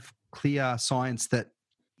we have clear science that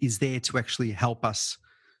is there to actually help us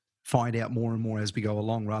find out more and more as we go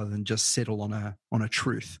along, rather than just settle on a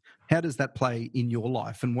truth. How does that play in your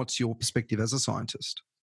life, and what's your perspective as a scientist?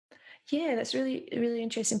 Yeah, that's really, really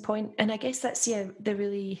interesting point. And I guess that's the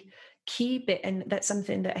really key bit, and that's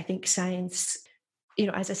something that I think science,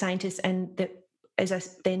 as a scientist and that as a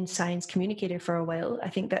then science communicator for a while, I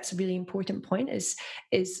think that's a really important point. Is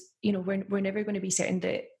we're never going to be certain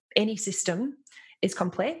that any system is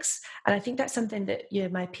complex. And I think that's something that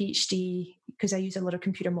my PhD, because I use a lot of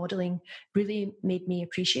computer modeling, really made me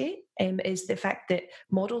appreciate, is the fact that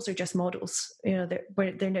models are just models.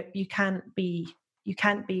 They're not, you can't be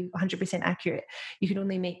 100% accurate. You can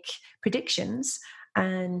only make predictions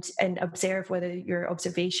and observe whether your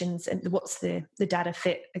observations and what's the data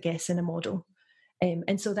fit, I guess, in a model.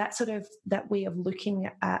 And so that way of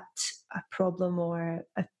looking at a problem or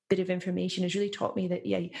bit of information has really taught me that,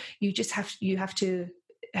 yeah, you have to,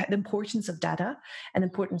 the importance of data and the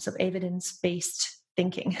importance of evidence-based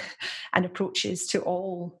thinking and approaches to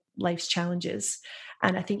all life's challenges.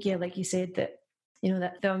 And I think, yeah, like you said, that,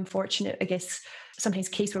 that the unfortunate, I guess, sometimes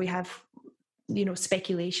case where we have,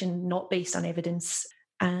 speculation not based on evidence,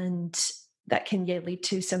 and that can, yeah, lead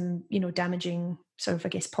to some, damaging sort of, I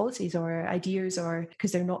guess, policies or ideas, or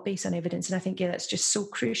because they're not based on evidence. And I think, yeah, that's just so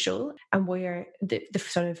crucial, and where the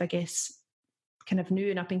sort of, I guess, kind of new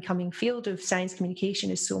and up and coming field of science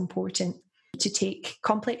communication is so important, to take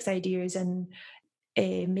complex ideas and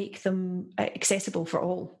make them accessible for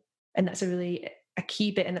all. And that's a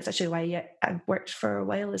key bit. And that's actually why I've worked for a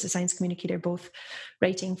while as a science communicator, both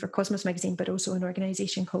writing for Cosmos magazine, but also an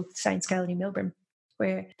organisation called Science Gallery Melbourne,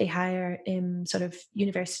 where they hire sort of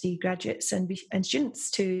university graduates and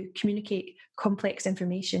students to communicate complex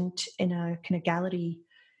information in a kind of gallery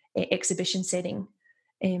exhibition setting,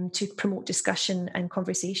 to promote discussion and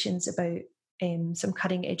conversations about some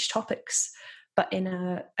cutting edge topics, but in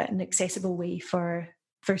an accessible way for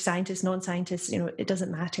scientists, non-scientists. It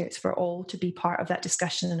doesn't matter. It's for all to be part of that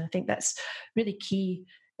discussion. And I think that's really key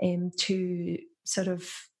to sort of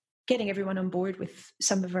getting everyone on board with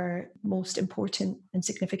some of our most important and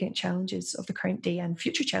significant challenges of the current day and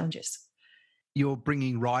future challenges. You're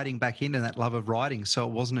bringing writing back into that love of writing. So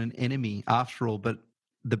it wasn't an enemy after all, but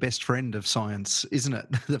the best friend of science, isn't it?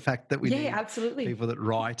 The fact that we need absolutely people that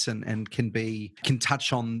write and can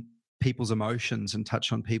touch on people's emotions and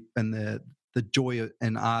touch on people and the joy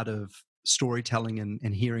and art of storytelling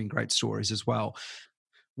and hearing great stories as well.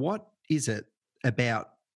 What is it about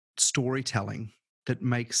storytelling that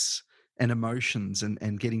makes and emotions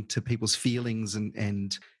and getting to people's feelings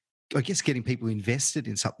and I guess getting people invested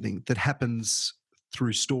in something that happens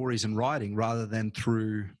through stories and writing rather than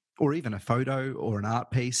through, or even a photo or an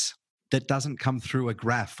art piece that doesn't come through a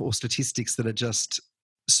graph or statistics that are just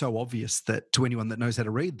so obvious that to anyone that knows how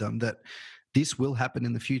to read them, that this will happen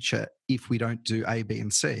in the future if we don't do A, B,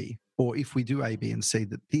 and C, or if we do A, B, and C,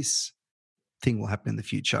 that this thing will happen in the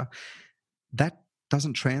future. That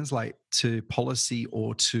doesn't translate to policy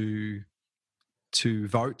or to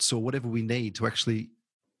votes or whatever we need to actually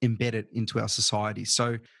embed it into our society.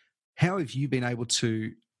 So how have you been able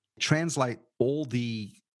to translate all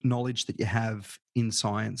the knowledge that you have in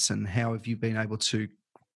science, and how have you been able to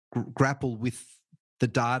grapple with the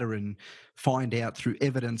data and find out through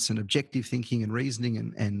evidence and objective thinking and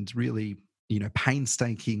reasoning and really,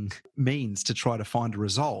 painstaking means to try to find a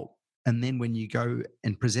result? And then when you go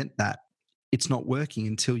and present that, it's not working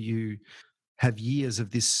until you have years of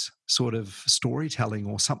this sort of storytelling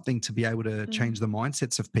or something to be able to change the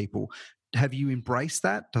mindsets of people. Have you embraced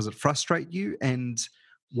that? Does it frustrate you? And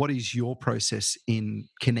what is your process in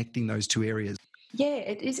connecting those two areas? Yeah,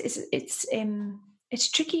 it is. It's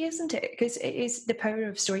tricky, isn't it? Because it is the power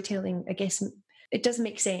of storytelling. I guess it does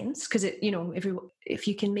make sense because if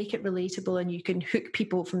you can make it relatable and you can hook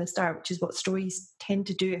people from the start, which is what stories tend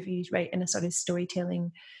to do if you write in a sort of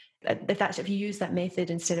storytelling. If you use that method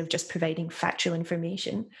instead of just providing factual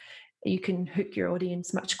information, you can hook your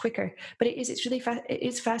audience much quicker. But it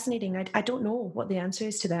is fascinating. I don't know what the answer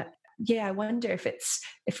is to that. Yeah, I wonder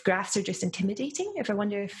if graphs are just intimidating. I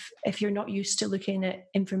wonder if you're not used to looking at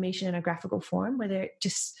information in a graphical form, whether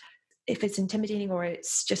if it's intimidating or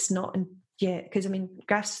it's just not. Yeah, because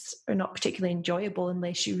graphs are not particularly enjoyable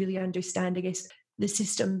unless you really understand, I guess, the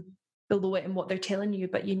system below it and what they're telling you.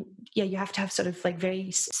 But you have to have sort of like very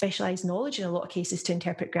specialized knowledge in a lot of cases to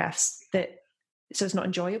interpret graphs. So it's not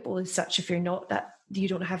enjoyable as such if you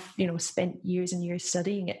don't have spent years and years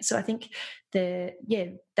studying it. So I think that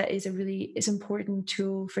is it's important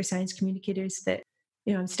tool for science communicators that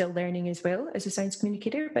I'm still learning as well as a science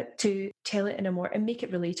communicator, but to tell it and make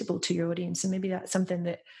it relatable to your audience. And maybe that's something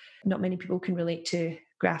that not many people can relate to,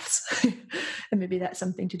 graphs, and maybe that's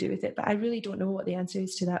something to do with it. But I really don't know what the answer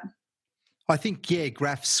is to that. I think,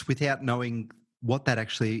 graphs, without knowing what that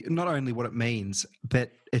actually, not only what it means,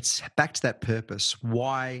 but it's back to that purpose.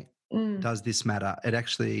 Why does this matter? It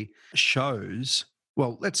actually shows,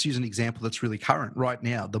 well, let's use an example that's really current right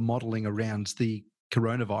now, the modelling around the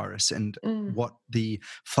coronavirus and what the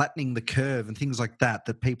flattening the curve and things like that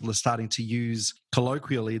people are starting to use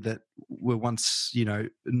colloquially that were once,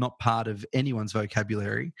 not part of anyone's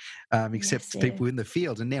vocabulary, except people in the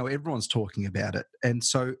field. And now everyone's talking about it. And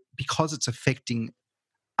so because it's affecting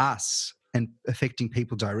us and affecting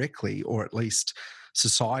people directly, or at least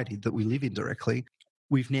society that we live in directly,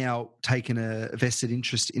 we've now taken a vested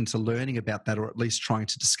interest into learning about that, or at least trying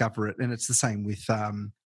to discover it. And it's the same with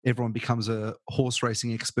everyone becomes a horse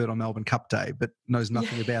racing expert on Melbourne Cup Day, but knows Yeah.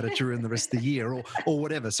 nothing about it during the rest of the year or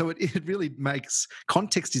whatever. So it really makes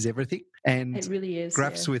context is everything. And It really is, yeah.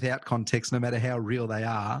 graphs without context, no matter how real they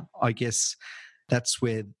are, I guess that's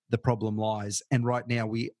where the problem lies. And right now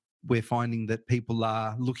we're finding that people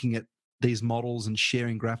are looking at these models and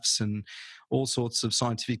sharing graphs and all sorts of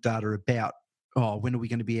scientific data about, when are we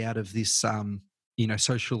going to be out of this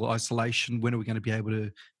social isolation? When are we going to be able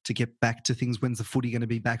to get back to things? When's the footy going to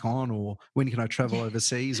be back on? Or when can I travel Yeah.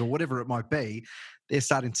 overseas? Or whatever it might be. They're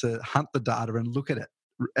starting to hunt the data and look at it.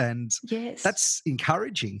 And Yes. that's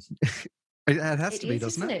encouraging. It has It to be, is,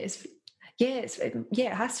 doesn't isn't it? it?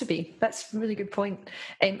 Yeah, it has to be. That's a really good point.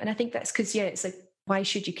 And I think that's because, it's like, why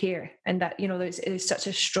should you care? And that, there's such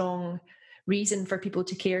a strong reason for people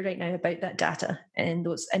to care right now about that data and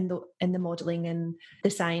the modeling and the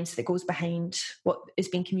science that goes behind what is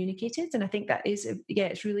being communicated. And I think that is,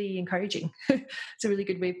 it's really encouraging. It's a really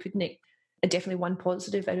good way of putting it. And definitely one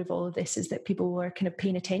positive out of all of this is that people are kind of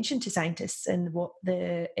paying attention to scientists and what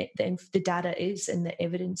the data is and the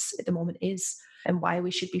evidence at the moment is, and why we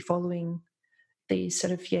should be following these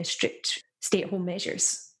sort of strict stay-at-home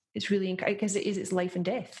measures. It's really because it's life and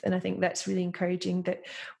death, and I think that's really encouraging that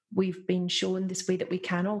we've been shown this way that we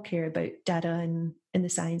can all care about data and the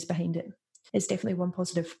science behind it. It's definitely one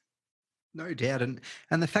positive. No doubt. And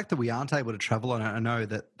the fact that we aren't able to travel, and I know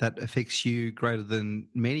that affects you greater than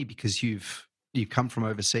many because you've come from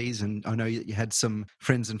overseas, and I know that you had some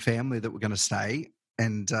friends and family that were going to stay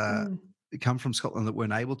and Mm. come from Scotland that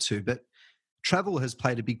weren't able to. But travel has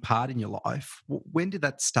played a big part in your life. When did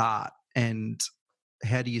that start, and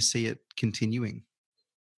how do you see it continuing?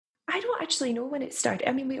 I don't actually know when it started.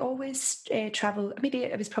 I mean, we always travel. Maybe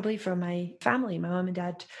it was probably for my family. My mum and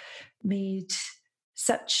dad made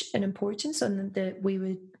such an importance on them that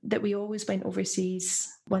we always went overseas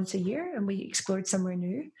once a year and we explored somewhere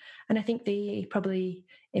new. And I think they probably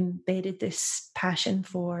embedded this passion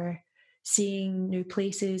for seeing new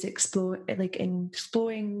places,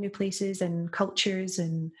 exploring new places and cultures.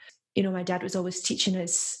 And my dad was always teaching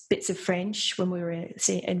us bits of French when we were,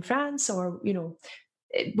 say, in France, or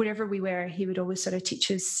wherever we were. He would always sort of teach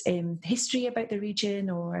us history about the region.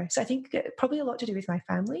 Or so I think probably a lot to do with my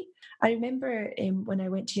family. I remember when I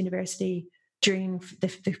went to university during the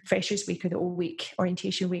Freshers Week or the Old Week,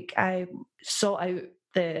 orientation week, I sought out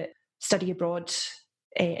the study abroad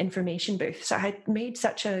information booth. So I had made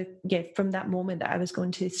from that moment that I was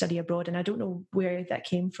going to study abroad, and I don't know where that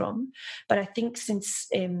came from, but I think since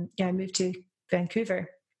I moved to Vancouver,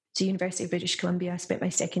 to University of British Columbia, I spent my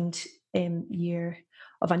second year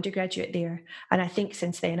of undergraduate there, and I think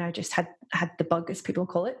since then I just had the bug, as people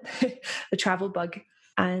call it, the travel bug.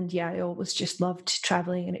 And I always just loved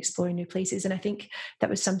traveling and exploring new places. And I think that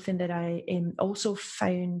was something that I also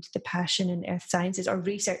found the passion in earth sciences, or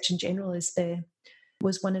research in general,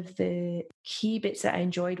 was one of the key bits that I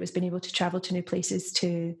enjoyed, was being able to travel to new places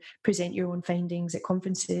to present your own findings at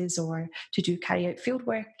conferences or to carry out field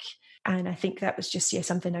work. And I think that was just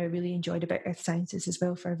something I really enjoyed about earth sciences as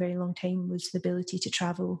well for a very long time, was the ability to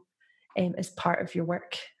travel as part of your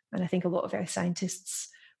work. And I think a lot of earth scientists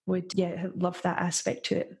would love that aspect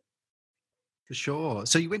to it. For sure.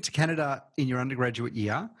 So you went to Canada in your undergraduate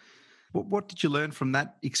year. What did you learn from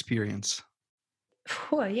that experience?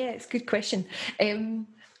 Oh, yeah, it's a good question.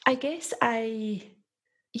 I guess I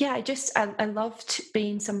loved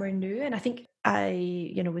being somewhere new, and I think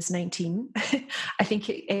I was 19. I think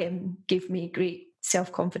it gave me great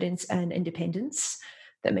self-confidence and independence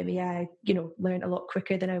that maybe I learned a lot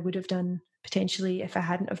quicker than I would have done potentially if I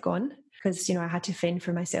hadn't have gone, because I had to fend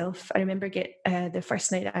for myself. I remember the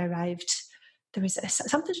first night I arrived, there was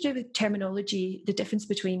something to do with terminology, the difference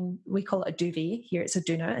between, we call it a duvet, here it's a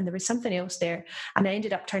doona, and there was something else there. And I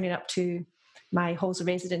ended up turning up to my halls of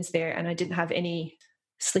residence there, and I didn't have any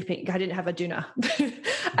sleeping. I didn't have a doona.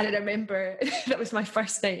 And I remember that was my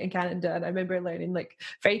first night in Canada, and I remember learning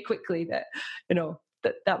very quickly that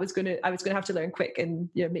I was going to have to learn quick and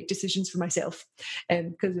make decisions for myself,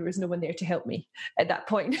 because there was no one there to help me at that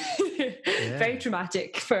point. Very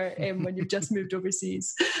traumatic for when you've just moved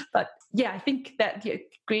overseas. But I think that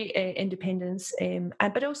great independence,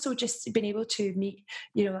 but also just being able to meet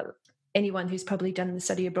anyone who's probably done the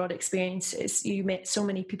study abroad experience. Is you met so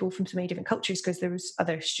many people from so many different cultures, because there was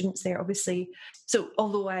other students there, obviously. So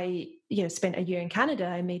although I spent a year in Canada,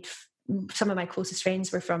 I made some of my closest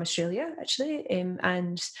friends were from Australia, actually,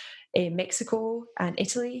 and Mexico and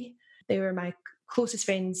Italy. They were my closest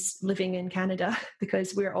friends living in Canada,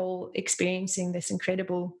 because we're all experiencing this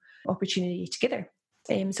incredible opportunity together.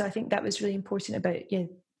 So I think that was really important about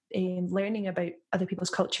learning about other people's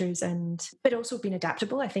cultures, but also being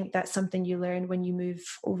adaptable. I think that's something you learn when you move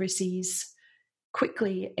overseas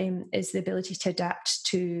quickly, is the ability to adapt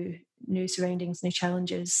to new surroundings, new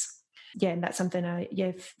challenges. Yeah, and that's something I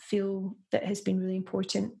feel that has been really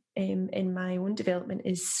important in my own development.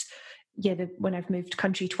 Is when I've moved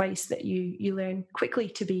country twice, that you learn quickly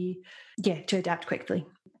to adapt quickly,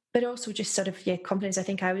 but also just sort of confidence. I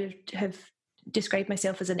think I would have described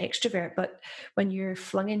myself as an extrovert, but when you're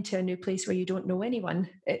flung into a new place where you don't know anyone,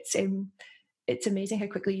 it's amazing how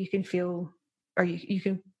quickly you can feel, or you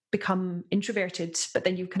can become introverted, but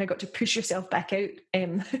then you've kind of got to push yourself back out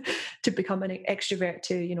to become an extrovert,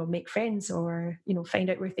 to make friends, or find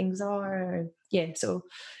out where things are. So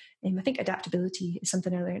I think adaptability is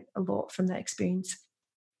something I learned a lot from that experience.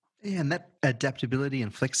 Yeah, and that adaptability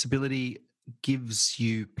and flexibility gives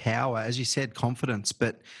you power, as you said, confidence,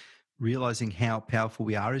 but realizing how powerful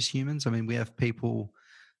we are as humans. I mean, we have people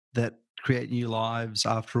that create new lives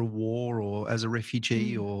after a war or as a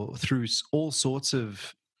refugee or through all sorts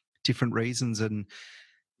of different reasons, and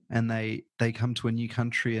they come to a new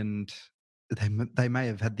country, and they may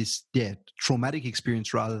have had this traumatic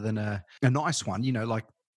experience rather than a nice one. Like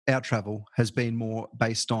our travel has been more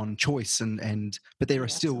based on choice, but there are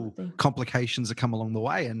still Absolutely. complications that come along the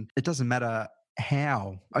way, and it doesn't matter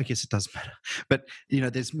how. I guess it does matter, but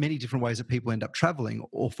there's many different ways that people end up traveling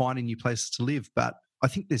or finding new places to live. But I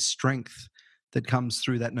think there's strength that comes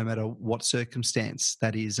through that, no matter what circumstance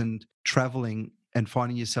that is, and traveling and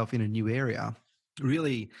finding yourself in a new area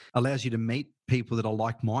really allows you to meet people that are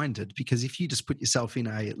like-minded. Because if you just put yourself in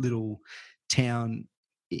a little town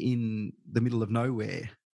in the middle of nowhere,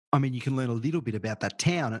 I mean, you can learn a little bit about that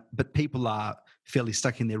town, but people are fairly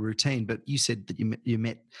stuck in their routine. But you said that you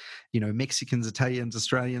met, Mexicans, Italians,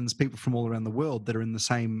 Australians, people from all around the world that are in the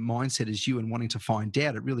same mindset as you and wanting to find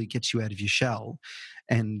out. It really gets you out of your shell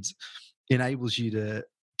and enables you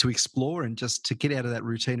to explore and just to get out of that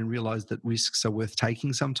routine and realize that risks are worth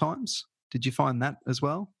taking sometimes. Did you find that as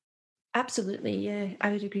well? Absolutely, yeah,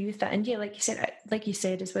 I would agree with that. And like you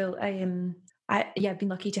said as well, I've been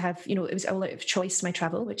lucky to have, it was all out of choice, my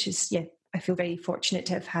travel, which is, I feel very fortunate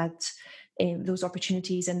to have had those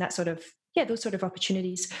opportunities and those sort of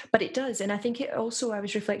opportunities. But it does, and I think it also, I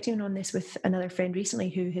was reflecting on this with another friend recently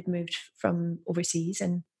who had moved from overseas,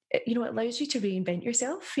 and it allows you to reinvent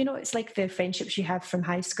yourself. It's like the friendships you have from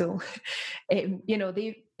high school.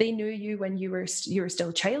 They knew you when you were still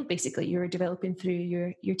a child. Basically, you were developing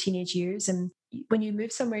through your teenage years, and when you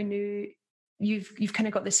move somewhere new, you've kind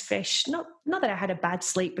of got this fresh. Not that I had a bad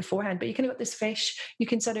slate beforehand, but you kind of got this fresh. You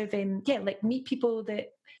can sort of like meet people that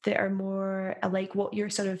are more alike, what your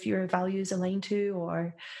values align to,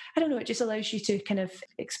 or I don't know. It just allows you to kind of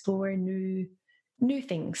explore new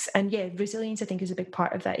things. And resilience, I think, is a big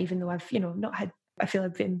part of that, even though I've not had, I feel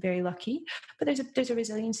I've been very lucky, but there's a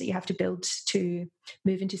resilience that you have to build to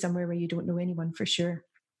move into somewhere where you don't know anyone, for sure.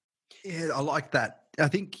 Yeah, I like that. I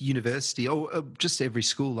think university, or just every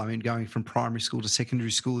school, I mean, going from primary school to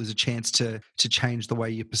secondary school is a chance to change the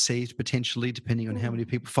way you're perceived, potentially, depending on how many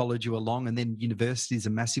people followed you along. And then university is a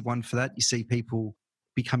massive one for that. You see people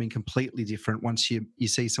becoming completely different once you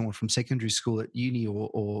see someone from secondary school at uni,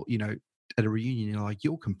 or at a reunion, you're like,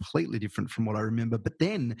 you're completely different from what I remember. But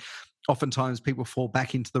then oftentimes people fall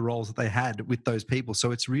back into the roles that they had with those people.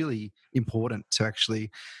 So it's really important to actually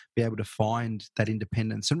be able to find that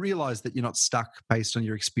independence and realize that you're not stuck based on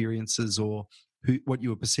your experiences or what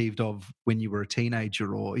you were perceived of when you were a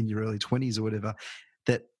teenager or in your early 20s or whatever,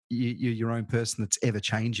 that you're your own person that's ever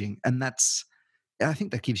changing. And I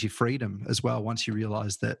think that gives you freedom as well, once you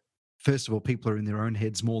realize that, first of all, people are in their own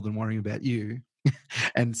heads more than worrying about you.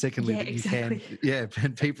 And secondly, Yeah, that you exactly.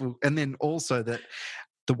 and people, and then also that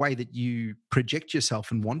the way that you project yourself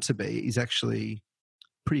and want to be is actually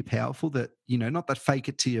pretty powerful. That, not that fake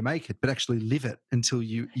it till you make it, but actually live it until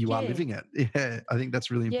you are Yeah, living it. Yeah, I think that's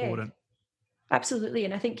really yeah. important. Absolutely,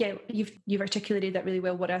 and I think you've articulated that really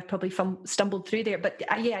well. What I probably stumbled through there, but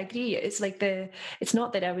I agree. It's like it's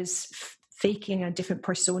not that I was faking a different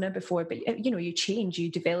persona before, but you change, you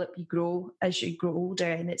develop, you grow as you grow older,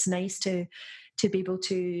 and it's nice to be able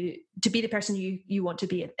to be the person you want to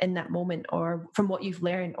be in that moment, or from what you've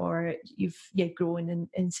learned, or you've grown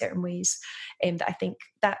in certain ways. And I think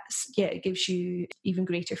it gives you even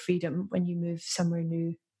greater freedom when you move somewhere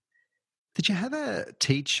new. Did you have a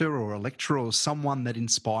teacher or a lecturer or someone that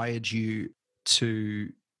inspired you to,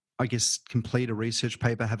 I guess, complete a research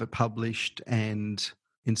paper, have it published, and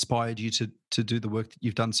inspired you to do the work that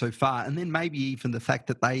you've done so far? And then maybe even the fact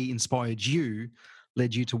that they inspired you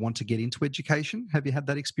led you to want to get into education. Have you had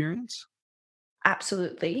that experience?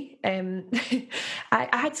 Absolutely. I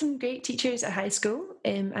had some great teachers at high school.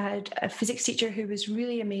 I had a physics teacher who was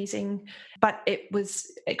really amazing, but it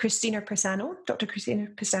was Christina Persano, Dr. Christina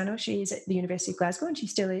Persano. She is at the University of Glasgow and she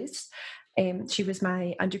still is. She was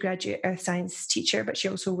my undergraduate earth science teacher, but she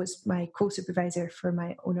also was my co-supervisor for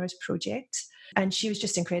my honours project. And she was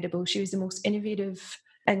just incredible. She was the most innovative,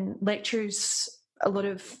 and lectures, a lot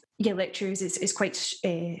of lectures is quite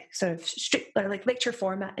sort of strict, like lecture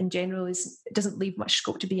format in general is doesn't leave much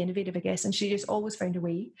scope to be innovative, I guess. And she just always found a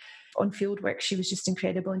way. On field work, she was just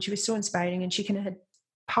incredible, and she was so inspiring. And she kind of had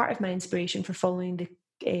part of my inspiration for following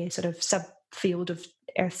the sort of subfield of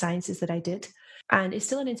earth sciences that I did, and it's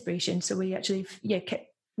still an inspiration. So we actually,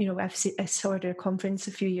 I saw her at a conference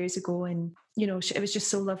a few years ago, and it was just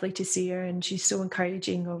so lovely to see her, and she's so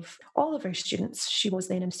encouraging of all of her students. She was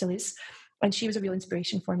then and still is. And she was a real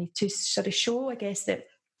inspiration for me to sort of show, I guess, that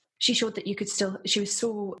she showed that you could still, she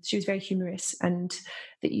was very humorous, and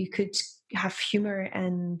that you could have humor,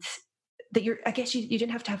 and that I guess you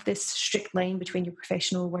didn't have to have this strict line between your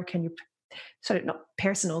professional work and your sort of not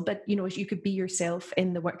personal, but, you could be yourself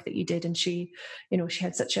in the work that you did. And she, she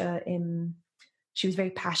had such a, she was very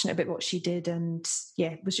passionate about what she did, and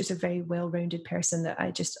was just a very well-rounded person that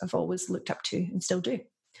I've always looked up to and still do.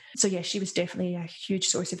 So she was definitely a huge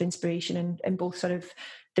source of inspiration in both sort of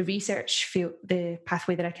the research field, the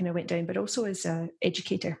pathway that I kind of went down, but also as an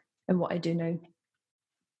educator and what I do now.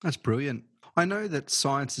 That's brilliant. I know that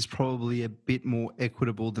science is probably a bit more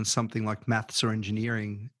equitable than something like maths or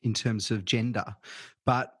engineering in terms of gender,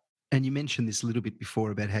 and you mentioned this a little bit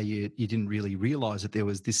before about how you didn't really realise that there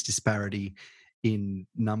was this disparity in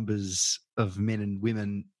numbers of men and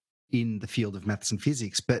women in the field of maths and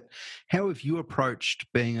physics. But how have you approached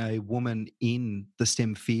being a woman in the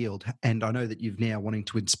STEM field? And I know that you've now wanting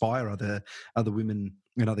to inspire other women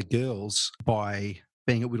and other girls by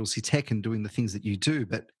being at Whittlesea Tech and doing the things that you do.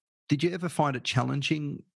 But did you ever find it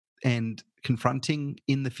challenging and confronting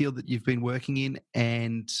in the field that you've been working in?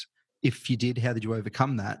 And if you did, how did you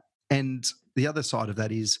overcome that? And the other side of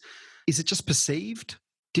that is it just perceived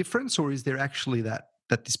difference, or is there actually that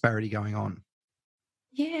disparity going on?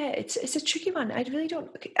 Yeah, it's a tricky one. I really don't.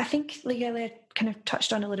 I think, like I kind of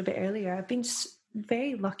touched on a little bit earlier, I've been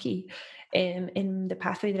very lucky in the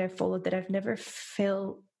pathway that I've followed, that I've never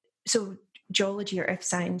felt so. Geology or earth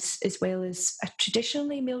science, as well as a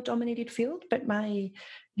traditionally male-dominated field, but my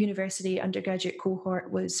university undergraduate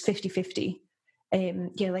cohort was 50-50.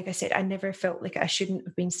 Like I said, I never felt like I shouldn't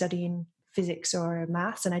have been studying physics or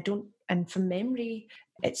maths, and I don't. And from memory,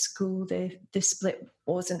 at school, the split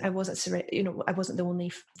wasn't. I wasn't. I wasn't the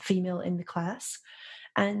only female in the class,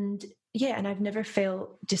 and and I've never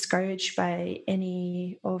felt discouraged by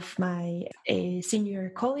any of my senior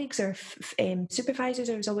colleagues or supervisors.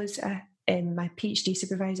 I was always my PhD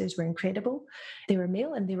supervisors were incredible. They were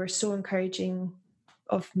male, and they were so encouraging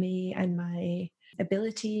of me and my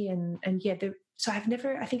ability, so I've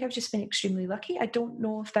never. I think I've just been extremely lucky. I don't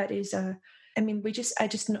know if that is a. I mean,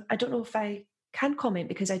 I don't know if I can comment,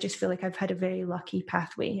 because I just feel like I've had a very lucky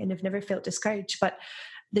pathway and I've never felt discouraged. But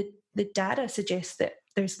the data suggests that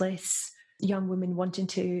there's less young women wanting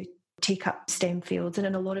to take up STEM fields, and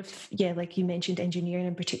in a lot of like you mentioned, engineering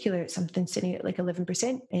in particular, it's something sitting at like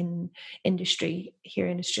 11% in industry here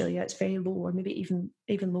in Australia. It's very low, or maybe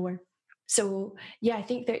even lower. So I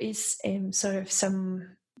think there is sort of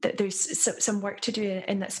there's some work to do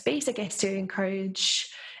in that space, I guess, to encourage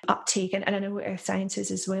uptake. And I know earth sciences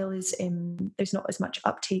as well is there's not as much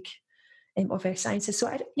uptake of earth sciences.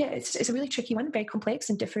 So it's a really tricky one, very complex,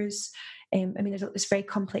 and differs. I mean, there's this very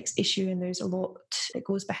complex issue, and there's a lot that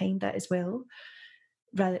goes behind that as well,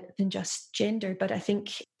 rather than just gender. But I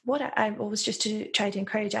think what I'm always just to try to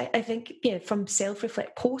encourage, I think, from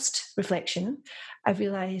post-reflection, I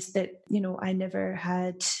realised that, I never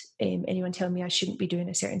had anyone tell me I shouldn't be doing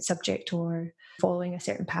a certain subject or following a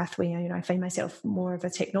certain pathway. I find myself more of a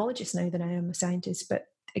technologist now than I am a scientist, but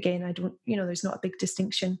again, I don't, there's not a big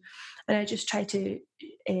distinction. And I just try to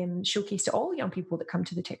showcase to all young people that come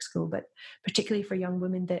to the tech school, but particularly for young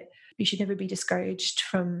women, that you should never be discouraged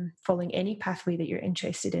from following any pathway that you're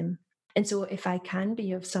interested in. And so if I can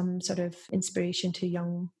be of some sort of inspiration to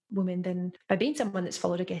young women, then by being someone that's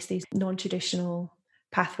followed, I guess, these non-traditional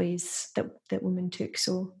pathways that women took.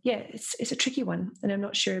 So it's a tricky one, and I'm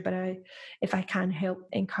not sure, but if I can help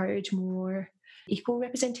encourage more equal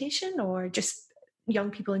representation, or just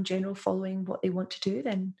young people in general following what they want to do,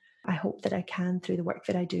 then I hope that I can through the work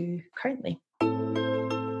that I do currently.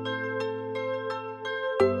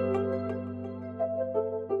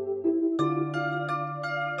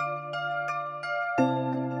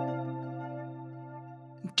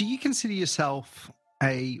 Do you consider yourself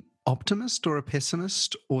a optimist or a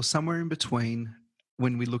pessimist or somewhere in between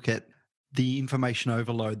when we look at the information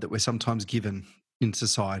overload that we're sometimes given in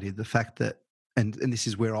society. The fact that, and this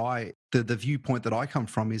is where the viewpoint that I come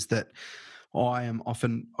from is that I am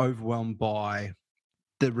often overwhelmed by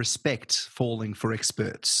the respect falling for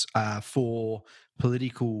experts, for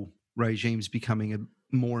political regimes becoming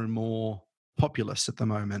more and more populist at the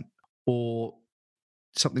moment, or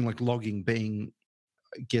something like logging being,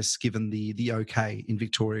 I guess, given the okay in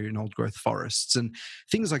Victoria and old growth forests and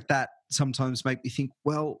things like that. Sometimes make me think,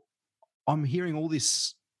 well, I'm hearing all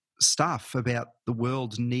this stuff about the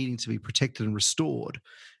world needing to be protected and restored,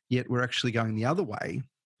 yet we're actually going the other way.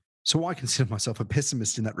 So I consider myself a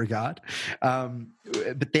pessimist in that regard.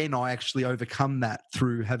 But then I actually overcome that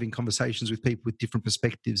through having conversations with people with different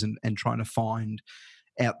perspectives and trying to find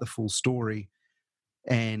out the full story.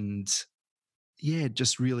 And yeah,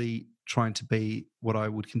 just really trying to be what I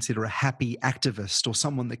would consider a happy activist or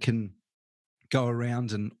someone that can go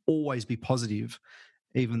around and always be positive,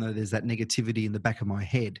 even though there's that negativity in the back of my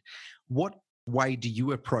head. What way do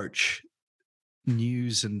you approach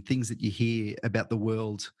news and things that you hear about the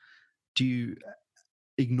world? Do you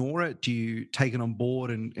ignore it? Do you take it on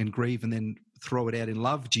board and grieve and then throw it out in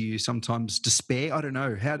love? Do you sometimes despair? I don't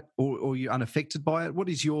know. Or are you unaffected by it? What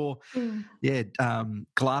is your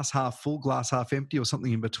glass half full, glass half empty, or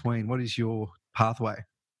something in between? What is your pathway?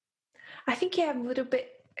 I think I'm a little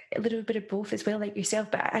bit of both as well, like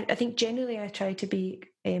yourself. But I think generally I try to be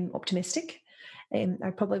optimistic.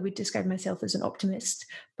 I probably would describe myself as an optimist,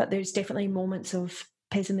 but there's definitely moments of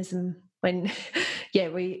pessimism when,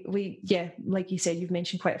 like you said, you've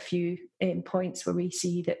mentioned quite a few points where we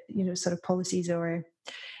see that sort of policies or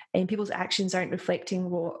people's actions aren't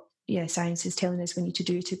reflecting what science is telling us we need to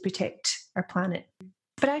do to protect our planet.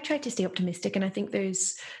 But I try to stay optimistic, and I think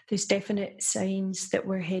there's definite signs that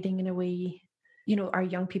we're heading in a way. Our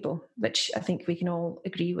young people, which I think we can all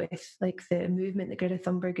agree with, like the movement that Greta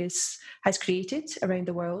Thunberg has created around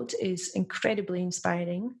the world is incredibly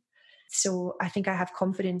inspiring. So I think I have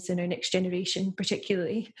confidence in our next generation,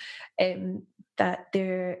 particularly, that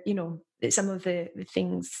that some of the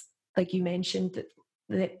things like you mentioned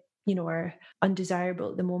that are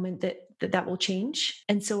undesirable at the moment that will change.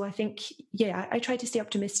 And so I think, I try to stay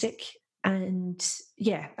optimistic, and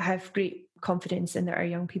I have great confidence in that our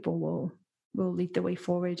young people will lead the way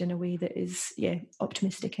forward in a way that is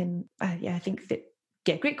optimistic. And I think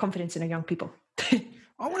that great confidence in our young people.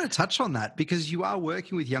 I want to touch on that because you are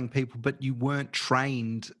working with young people, but you weren't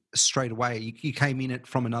trained straight away. You came in it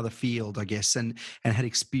from another field, I guess, and had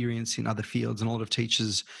experience in other fields. And a lot of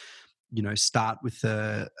teachers, start with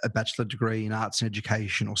a bachelor degree in arts and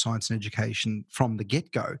education or science and education from the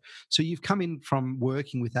get-go. So you've come in from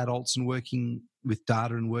working with adults and working with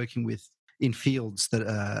data and working in fields that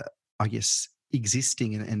are, I guess,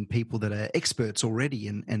 existing and people that are experts already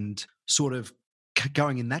and sort of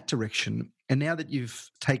going in that direction. And now that you've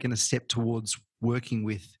taken a step towards working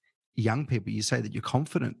with young people, you say that you're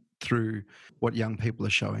confident through what young people are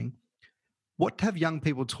showing. What have young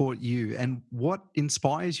people taught you, and what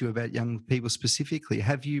inspires you about young people specifically?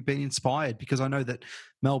 Have you been inspired? Because I know that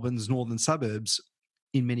Melbourne's northern suburbs,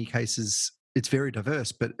 in many cases, it's very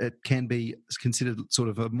diverse, but it can be considered sort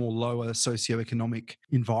of a more lower socioeconomic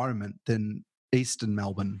environment than Eastern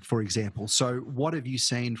Melbourne, for example. So what have you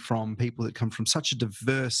seen from people that come from such a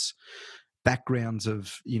diverse backgrounds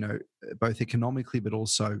of, both economically, but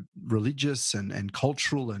also religious and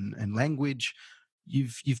cultural and language?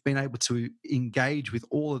 You've been able to engage with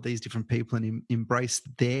all of these different people and embrace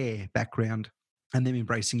their background and them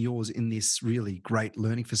embracing yours in this really great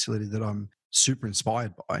learning facility that I'm super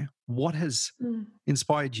inspired by. What has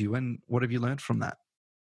inspired you, and what have you learned from that?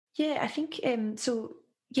 Yeah, I think to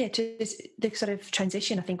the sort of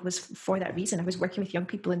transition, I think, was for that reason. I was working with young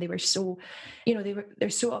people, and they were so, they're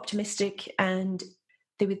so optimistic, and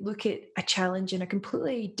they would look at a challenge in a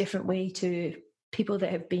completely different way to people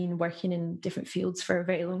that have been working in different fields for a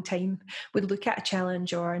very long time would look at a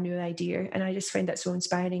challenge or a new idea. And I just found that so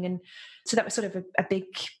inspiring. And so that was sort of a big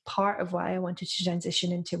part of why I wanted to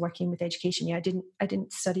transition into working with education. Yeah, I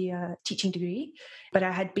didn't study a teaching degree, but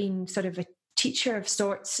I had been sort of a teacher of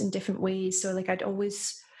sorts in different ways. So like I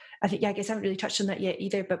guess I haven't really touched on that yet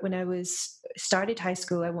either. But when I started high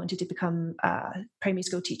school, I wanted to become a primary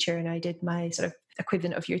school teacher, and I did my sort of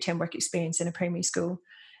equivalent of year 10 work experience in a primary school.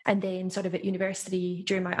 And then sort of at university,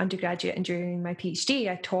 during my undergraduate and during my PhD,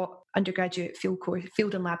 I taught undergraduate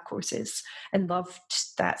field and lab courses and loved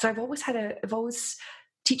that. So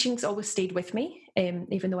teaching's always stayed with me,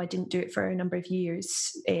 even though I didn't do it for a number of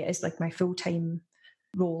years as like my full-time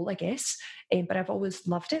role, I guess. But I've always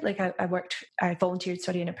loved it. Like I volunteered,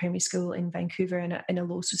 sorry, in a primary school in Vancouver in a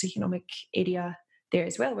low socioeconomic area there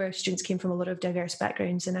as well, where students came from a lot of diverse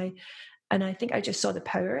backgrounds. And I think I just saw the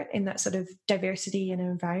power in that sort of diversity in an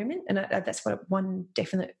environment. And that's one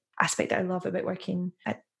definite aspect that I love about working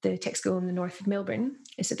at the tech school in the north of Melbourne,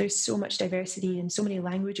 is that there's so much diversity and so many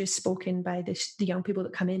languages spoken by the young people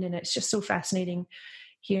that come in. And it's just so fascinating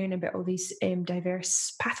hearing about all these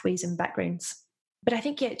diverse pathways and backgrounds. But I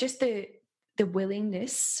think, yeah, just the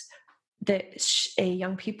willingness that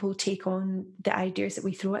young people take on the ideas that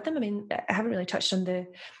we throw at them. I mean, I haven't really touched on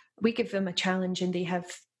we give them a challenge and they have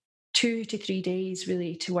 2 to 3 days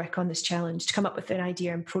really to work on this challenge, to come up with an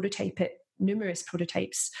idea and prototype it, numerous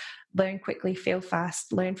prototypes, learn quickly, fail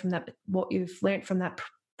fast, learn from that, what you've learned from that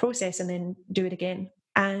process, and then do it again.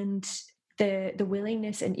 And the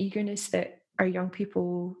willingness and eagerness that our young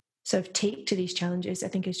people sort of take to these challenges, I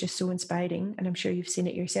think is just so inspiring. And I'm sure you've seen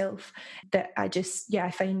it yourself, that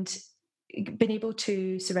I find being able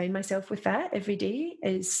to surround myself with that every day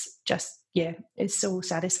is just, is so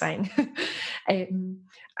satisfying.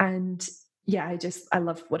 And yeah, I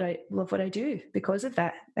love what I do because of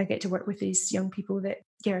that. I get to work with these young people that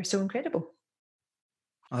are so incredible.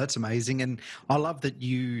 Oh, that's amazing. And I love that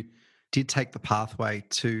you did take the pathway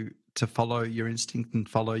to follow your instinct and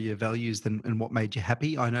follow your values and what made you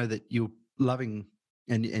happy. I know that you're loving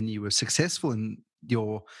and you were successful in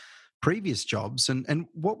your previous jobs. And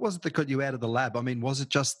what was it that got you out of the lab? I mean, was it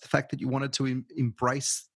just the fact that you wanted to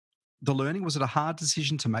embrace the learning? Was it a hard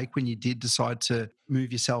decision to make when you did decide to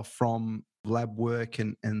move yourself from lab work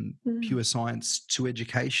and pure science to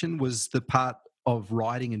education? Was the part of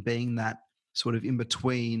writing and being that sort of in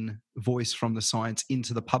between voice from the science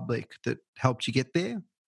into the public that helped you get there?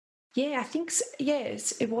 Yeah, I think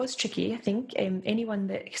yes, it was tricky. I think anyone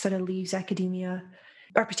that sort of leaves academia,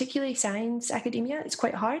 or particularly science academia, it's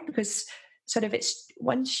quite hard because sort of it's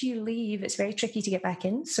once you leave, it's very tricky to get back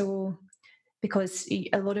in. So because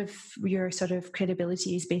a lot of your sort of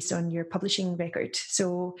credibility is based on your publishing record,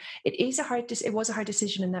 so it was a hard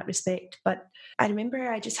decision in that respect. But I remember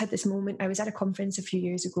I just had this moment. I was at a conference a few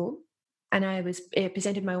years ago, and I was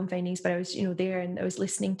presented my own findings, but I was there and I was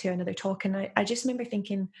listening to another talk, and I just remember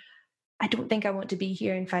thinking, I don't think I want to be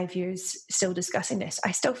here in 5 years still discussing this.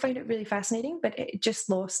 I still found it really fascinating, but it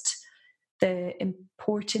just lost the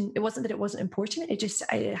important. It wasn't that it wasn't important.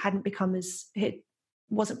 It hadn't become it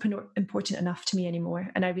wasn't important enough to me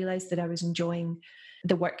anymore. And I realized that I was enjoying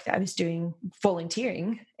the work that I was doing,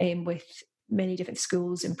 volunteering with many different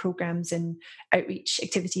schools and programs and outreach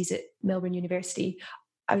activities at Melbourne University.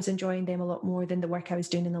 I was enjoying them a lot more than the work I was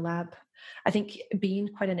doing in the lab. I think being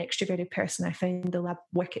quite an extroverted person, I found the lab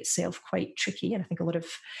work itself quite tricky. And I think a lot of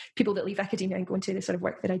people that leave academia and go into the sort of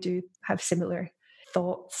work that I do have similar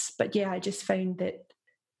thoughts. But yeah, I just found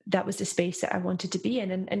that was the space that I wanted to be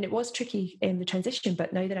in. And it was tricky in the transition.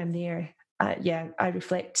 But now that I'm there, I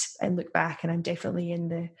reflect and look back, and I'm definitely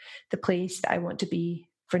in the place that I want to be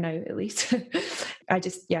for now, at least. I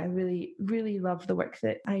really, really love the work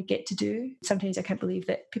that I get to do. Sometimes I can't believe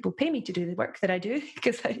that people pay me to do the work that I do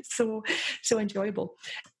because it's so enjoyable.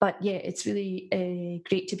 But yeah, it's really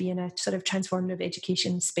great to be in a sort of transformative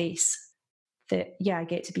education space that, I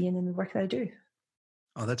get to be in the work that I do.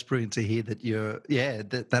 Oh, that's brilliant to hear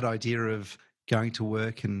that that idea of going to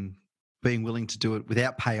work and being willing to do it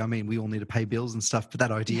without pay. I mean, we all need to pay bills and stuff, but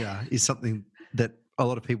that idea is something that a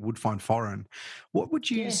lot of people would find foreign. What would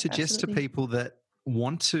you Yeah, suggest to absolutely. people that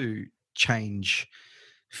want to change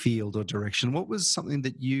field or direction? What was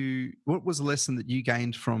what was a lesson that you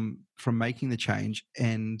gained from making the change?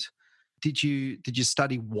 And did you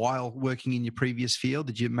study while working in your previous field?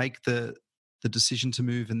 Did you make the decision to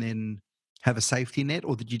move and then have a safety net,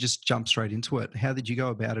 or did you just jump straight into it? How did you go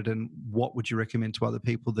about it, and what would you recommend to other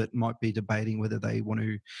people that might be debating whether they want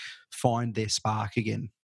to find their spark again?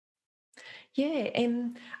 Yeah,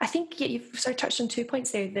 I think you've sort of touched on 2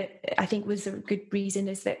 points there that I think was a good reason.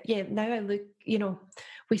 Is that now I look,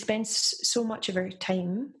 we spend so much of our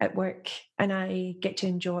time at work, and I get to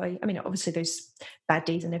enjoy. I mean, obviously there's bad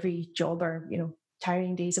days in every job, or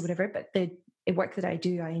tiring days or whatever, but the work that I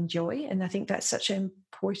do, I enjoy, and I think that's such an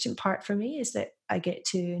important part for me, is that I get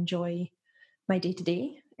to enjoy my day to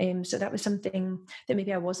day. So that was something that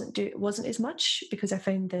maybe I wasn't as much, because I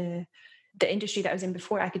found the industry that I was in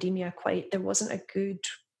before academia, there wasn't a good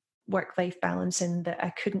work-life balance, and that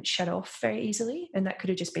I couldn't shut off very easily. And that could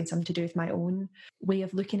have just been something to do with my own way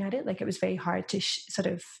of looking at it. Like, it was very hard to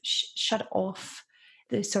shut off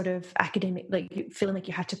the sort of academic, like feeling like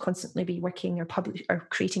you had to constantly be working or publish or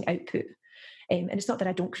creating output. And it's not that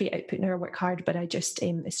I don't create output now or work hard, but I just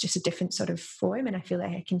it's just a different sort of form, and I feel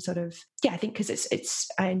like I can sort of I think because it's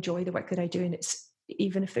I enjoy the work that I do, and it's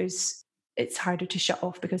even if it's harder to shut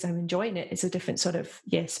off because I'm enjoying it. It's a different sort of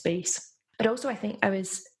space. But also I think I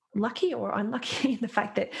was lucky or unlucky in the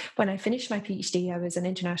fact that when I finished my PhD, I was an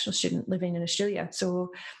international student living in Australia.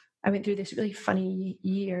 So I went through this really funny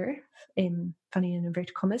year, funny in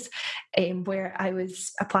inverted commas, where I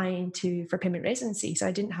was applying for permanent residency. So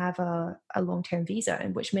I didn't have a long-term visa,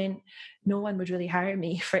 and which meant no one would really hire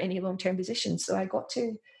me for any long-term positions. So I got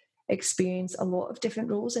to experience a lot of different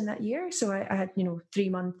roles in that year. So I had,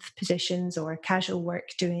 3-month positions or casual work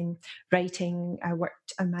doing writing.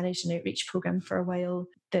 I managed an outreach program for a while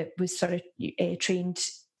that was sort of trained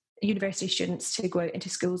university students to go out into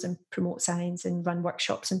schools and promote science and run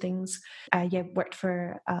workshops and things. I worked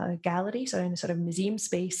for a gallery, so in a sort of museum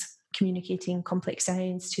space, communicating complex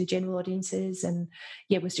science to general audiences, and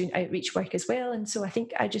was doing outreach work as well. And so I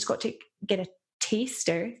think I just got to get a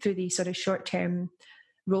taster through these sort of short-term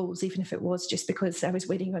roles, even if it was just because I was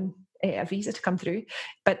waiting on a visa to come through.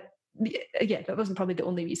 But that wasn't probably the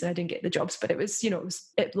only reason I didn't get the jobs, but it was,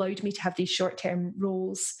 it allowed me to have these short-term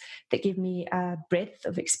roles that gave me a breadth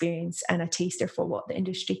of experience and a taster for what the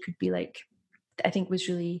industry could be like. I think was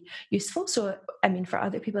really useful. So, I mean, for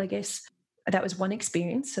other people, I guess that was one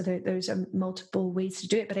experience. So there's multiple ways to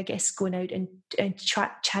do it. But I guess going out and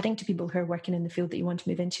chatting to people who are working in the field that you want to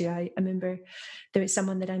move into. I remember there was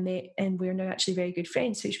someone that I met, and we're now actually very good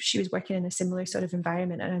friends. So she was working in a similar sort of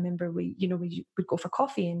environment. And I remember we would go for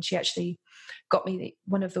coffee, and she actually got me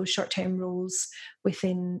one of those short-term roles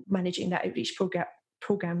within managing that outreach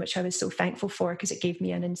program, which I was so thankful for because it gave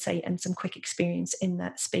me an insight and some quick experience in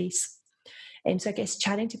that space. And so I guess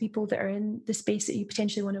chatting to people that are in the space that you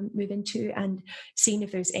potentially want to move into, and seeing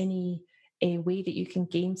if there's any way that you can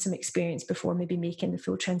gain some experience before maybe making the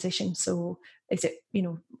full transition. So is it,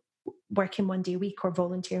 working one day a week, or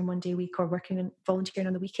volunteering one day a week, or volunteering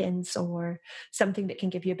on the weekends, or something that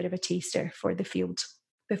can give you a bit of a taster for the field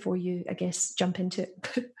before you, I guess, jump into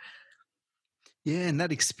it. Yeah, and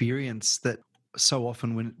that experience that so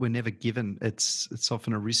often we're never given, it's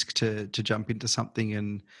often a risk to jump into something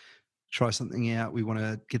and try something out. We want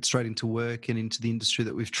to get straight into work and into the industry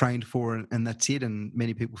that we've trained for, and that's it. And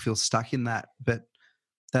many people feel stuck in that. But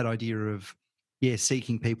that idea of,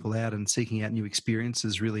 seeking people out and seeking out new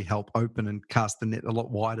experiences really help open and cast the net a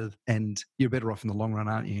lot wider, and you're better off in the long run,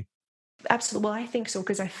 aren't you? Absolutely. Well, I think so,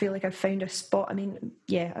 because I feel like I've found a spot. I mean,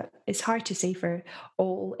 it's hard to say for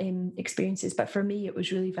all experiences, but for me, it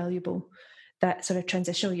was really valuable, that sort of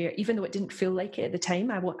transitional year, even though it didn't feel like it at the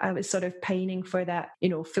time. I was sort of pining for that,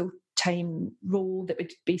 full-time role that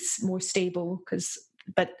would be more stable.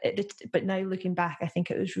 But now looking back, I think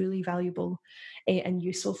it was really valuable and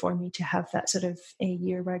useful for me to have that sort of a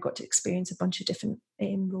year where I got to experience a bunch of different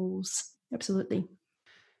roles. Absolutely.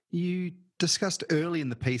 You discussed early in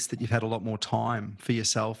the piece that you've had a lot more time for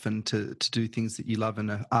yourself and to do things that you love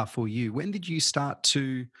and are for you. When did you start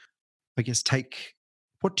to, I guess,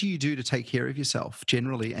 what do you do to take care of yourself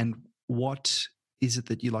generally? And what is it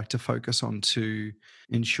that you like to focus on to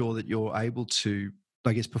ensure that you're able to,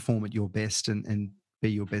 I guess, perform at your best and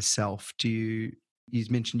be your best self? You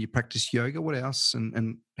mentioned you practice yoga. What else?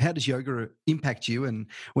 And how does yoga impact you? And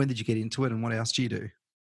when did you get into it? And what else do you do?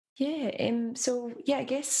 I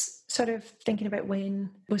guess sort of thinking about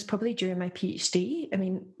when was probably during my PhD. I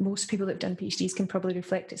mean, most people that have done PhDs can probably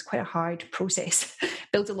reflect it's quite a hard process,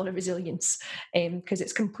 builds a lot of resilience, because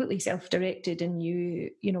it's completely self-directed, and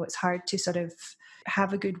it's hard to sort of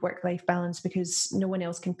have a good work-life balance because no one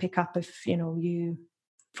else can pick up if, you,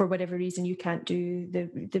 for whatever reason, you can't do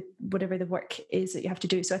the whatever the work is that you have to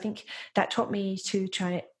do. So I think that taught me to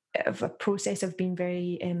try of a process of being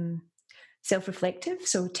very self-reflective,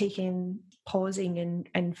 so pausing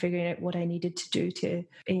and figuring out what I needed to do to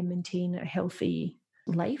maintain a healthy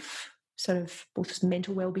life, sort of both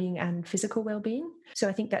mental well-being and physical well-being. So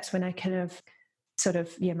I think that's when I kind of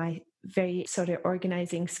my very sort of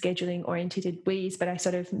organizing, scheduling oriented ways, but I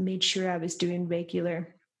sort of made sure I was doing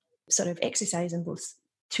regular sort of exercise in both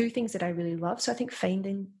two things that I really love. So I think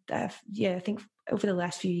finding I think over the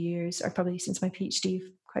last few years, or probably since my PhD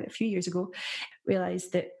quite a few years ago,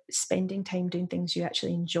 realized that spending time doing things you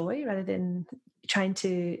actually enjoy rather than trying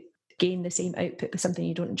to gain the same output with something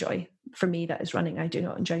you don't enjoy. For me, that is running. I do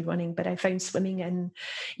not enjoy running, but I found swimming and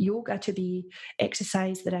yoga to be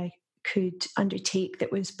exercise that I could undertake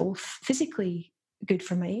that was both physically good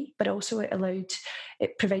for me, but also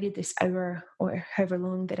it provided this hour or however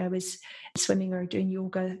long that I was swimming or doing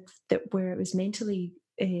yoga, where it was mentally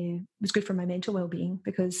was good for my mental well-being,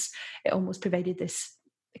 because it almost provided this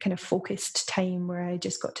kind of focused time where I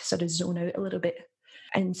just got to sort of zone out a little bit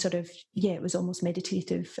and sort of, it was almost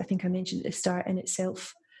meditative. I think I mentioned at the start in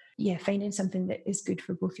itself. Yeah, finding something that is good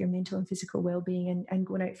for both your mental and physical well-being, and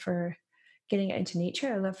going out for getting out into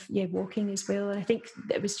nature. I love, walking as well. And I think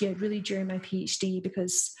it was, really during my PhD,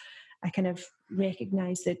 because I kind of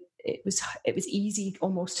recognized that it was easy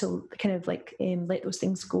almost to kind of like let those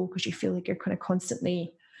things go, because you feel like you're kind of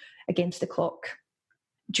constantly against the clock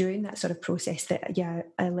during that sort of process, that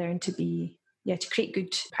I learned to be to create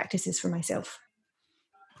good practices for myself.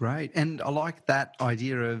 Great. And I like that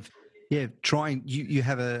idea of trying, you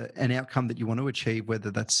have an outcome that you want to achieve,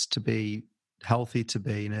 whether that's to be healthy, to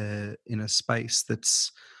be in a space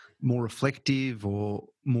that's more reflective or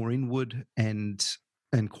more inward and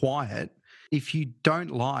quiet. If you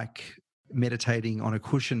don't like meditating on a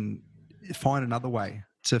cushion, find another way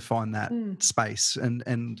to find that space.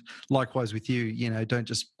 And likewise with you, don't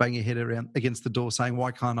just bang your head around against the door saying,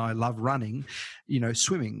 why can't I love running?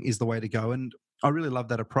 Swimming is the way to go. And I really love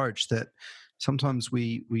that approach, that sometimes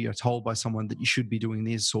we are told by someone that you should be doing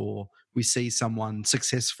this, or we see someone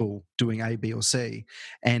successful doing A, B, or C,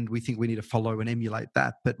 and we think we need to follow and emulate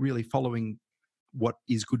that. But really following what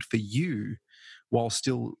is good for you while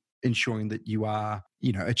still ensuring that you are,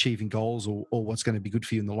 achieving goals or what's going to be good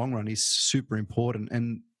for you in the long run is super important.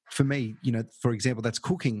 And for me, for example, that's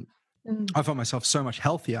cooking. I find myself so much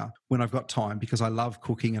healthier when I've got time, because I love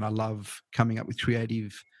cooking and I love coming up with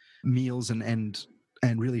creative meals and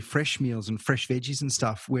really fresh meals and fresh veggies and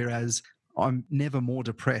stuff. Whereas I'm never more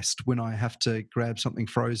depressed when I have to grab something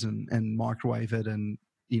frozen and microwave it, and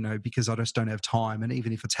because I just don't have time. And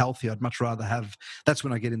even if it's healthy, I'd much rather that's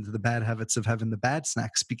when I get into the bad habits of having the bad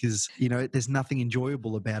snacks, because there's nothing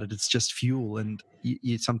enjoyable about it. It's just fuel, and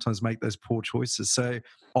you sometimes make those poor choices. So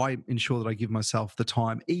I ensure that I give myself the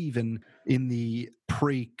time, even in the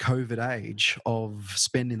pre-COVID age, of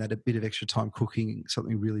spending that a bit of extra time cooking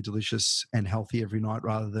something really delicious and healthy every night,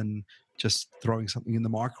 rather than just throwing something in the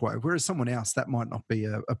microwave. Whereas someone else, that might not be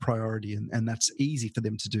a priority, and that's easy for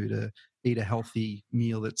them to do, to eat a healthy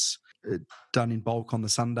meal that's done in bulk on the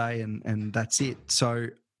Sunday, and that's it. So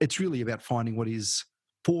it's really about finding what is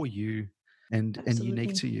for you and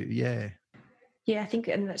unique to you. Yeah, I think,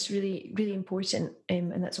 and that's really, really important.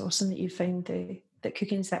 And that's awesome that you found that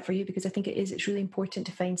cooking is that for you, because I think it's really important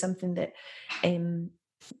to find something that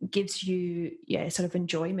gives you sort of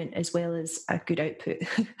enjoyment as well as a good output.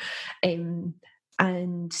 And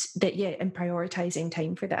that and prioritizing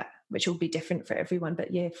time for that, which will be different for everyone. But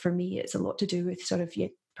for me, it's a lot to do with sort of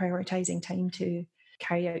prioritizing time to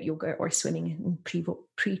carry out yoga or swimming in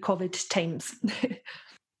pre-COVID times.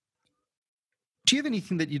 Do you have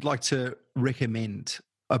anything that you'd like to recommend?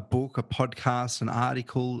 A book, a podcast, an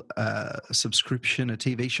article, a subscription, a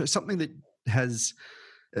TV show, something that has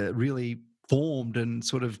really formed and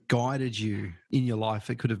sort of guided you in your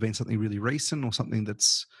life? It could have been something really recent, or something that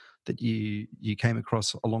you came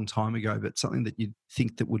across a long time ago, but something that you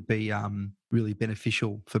think that would be really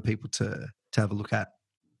beneficial for people to have a look at.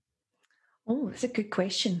 Oh, that's a good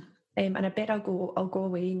question. And I bet I'll go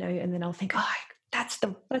away now, and then I'll think, that's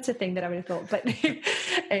the thing that I would have thought. But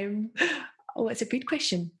it's a good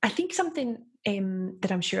question. I think something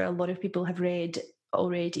that I'm sure a lot of people have read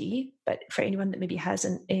already, but for anyone that maybe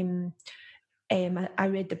hasn't, I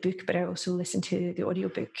read the book, but I also listened to the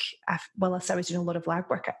audiobook whilst I was doing a lot of lab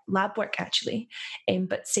work actually.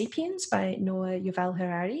 But *Sapiens* by Noah Yuval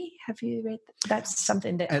Harari. Have you read? That's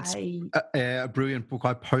something that it's a brilliant book.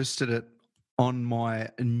 I posted it on my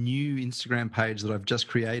new Instagram page that I've just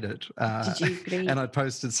created. Did you? Great. And I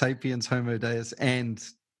posted *Sapiens*, *Homo Deus* and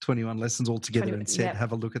 21 Lessons all together, and said,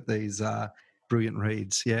 have a look at these brilliant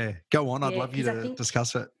reads. Yeah, go on. I'd love you to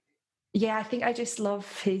discuss it. Yeah, I think I just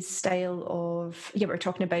love his style of, we're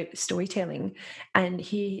talking about storytelling. And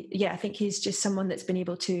I think he's just someone that's been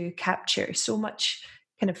able to capture so much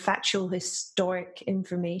kind of factual, historic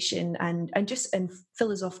information and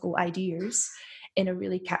philosophical ideas in a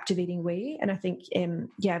really captivating way. And I think,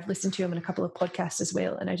 I've listened to him in a couple of podcasts as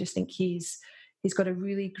well. And I just think he's got a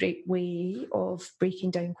really great way of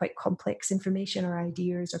breaking down quite complex information or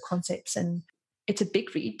ideas or concepts. And it's a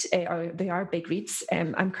big read, or they are big reads.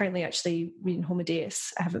 I'm currently actually reading *Homo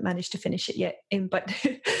Deus*. I haven't managed to finish it yet, but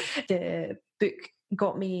the book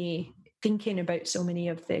got me thinking about so many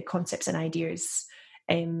of the concepts and ideas,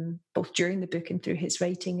 both during the book and through his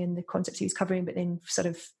writing and the concepts he was covering, but then sort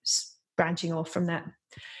of branching off from that.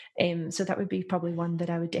 So that would be probably one that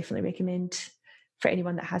I would definitely recommend for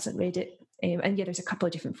anyone that hasn't read it. And there's a couple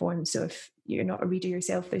of different forms. So if you're not a reader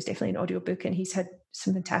yourself, there's definitely an audiobook, and he's had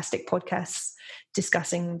some fantastic podcasts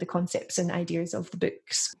discussing the concepts and ideas of the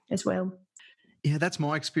books as well. Yeah, that's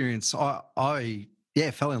my experience. I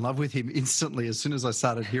yeah, fell in love with him instantly as soon as I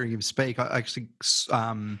started hearing him speak. I actually,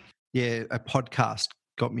 a podcast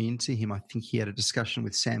got me into him. I think he had a discussion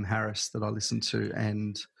with Sam Harris that I listened to,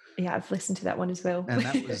 and Yeah, I've listened to that one as well.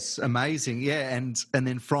 that was amazing. Yeah, and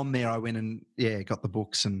then from there I went and got the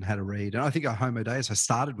books and had a read. And I think Homo Deus I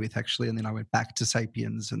started with actually, and then I went back to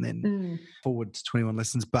Sapiens and then forward to 21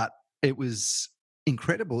 Lessons. But it was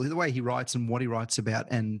incredible the way he writes and what he writes about.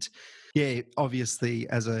 And yeah, obviously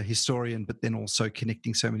as a historian, but then also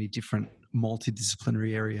connecting so many different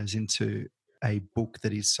multidisciplinary areas into a book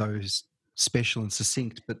that is so special and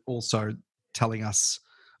succinct, but also telling us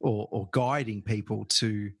or guiding people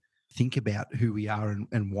to think about who we are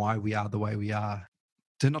and why we are the way we are.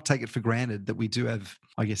 To not take it for granted that we do have,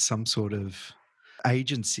 I guess, some sort of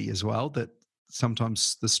agency as well, that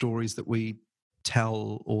sometimes the stories that we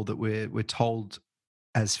tell or that we're told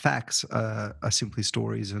as facts are simply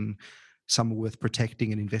stories, and some are worth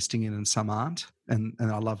protecting and investing in and some aren't. And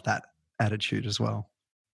I love that attitude as well.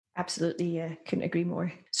 Absolutely, yeah, couldn't agree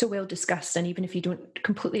more. So well discussed, and even if you don't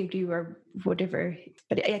completely agree or whatever,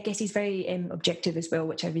 but I guess he's very objective as well,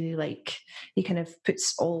 which I really like. He kind of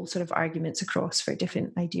puts all sort of arguments across for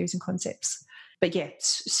different ideas and concepts. But yeah,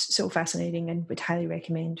 it's so fascinating, and would highly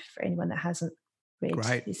recommend for anyone that hasn't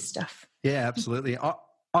read his stuff. Yeah, absolutely.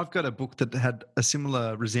 I've got a book that had a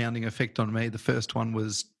similar resounding effect on me. The first one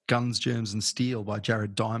was Guns, Germs and Steel by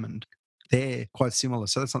Jared Diamond. They're quite similar.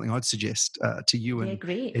 So that's something I'd suggest to you and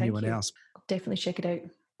anyone else. I'll definitely check it out.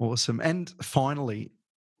 Awesome. And finally,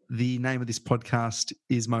 the name of this podcast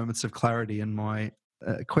is Moments of Clarity. And my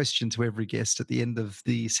question to every guest at the end of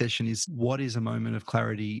the session is, what is a moment of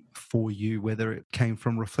clarity for you, whether it came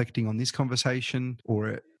from reflecting on this conversation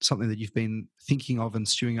or something that you've been thinking of and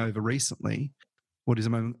stewing over recently? What is a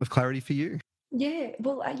moment of clarity for you? Yeah,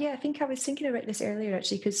 well, I think I was thinking about this earlier,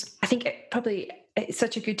 actually, because I think it's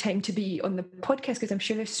such a good time to be on the podcast, because I'm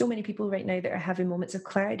sure there's so many people right now that are having moments of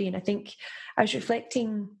clarity. And I think I was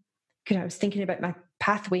reflecting, because I was thinking about my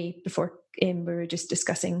pathway before we were just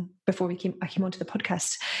discussing, before I came onto the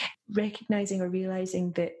podcast, recognizing or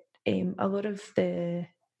realizing that a lot of the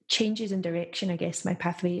changes in direction, I guess, my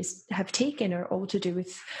pathways have taken are all to do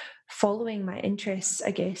with following my interests,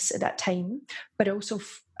 I guess, at that time, but also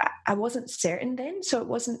I wasn't certain then. So it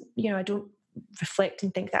wasn't, I don't reflect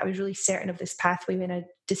and think that I was really certain of this pathway when I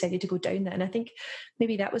decided to go down that. And I think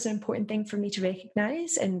maybe that was an important thing for me to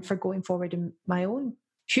recognize, and for going forward in my own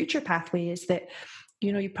future pathway, is that,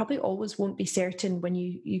 you probably always won't be certain when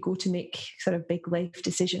you go to make sort of big life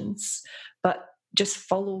decisions, but just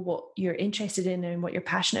follow what you're interested in and what you're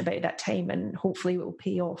passionate about at that time, and hopefully it will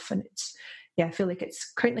pay off. And I feel like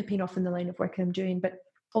it's currently paying off in the line of work I'm doing. But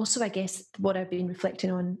also, I guess what I've been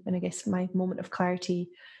reflecting on, and I guess my moment of clarity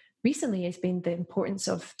recently, has been the importance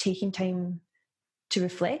of taking time to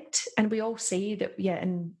reflect. And we all say that,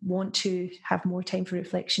 and want to have more time for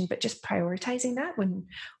reflection, but just prioritizing that when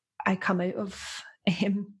I come out of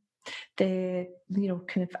the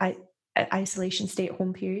kind of isolation, stay at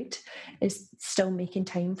home period, is still making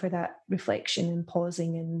time for that reflection and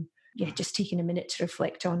pausing, and just taking a minute to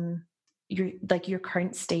reflect on your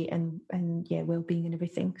current state and well-being and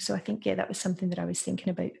everything. So I think that was something that I was thinking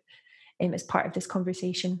about as part of this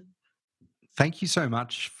conversation. Thank you so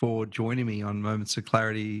much for joining me on Moments of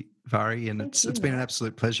Clarity, Vari, and it's been an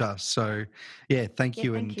absolute pleasure. So, thank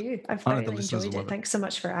you. Thank you. I've thoroughly enjoyed it. Thanks so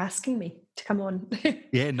much for asking me to come on.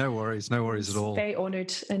 Yeah, no worries at all. Very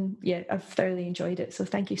honoured, and I've thoroughly enjoyed it. So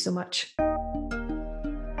thank you so much.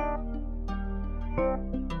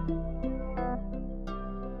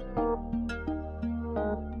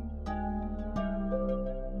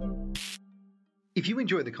 If you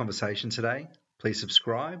enjoyed the conversation today, please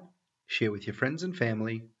subscribe, share with your friends and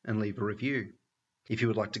family, and leave a review. If you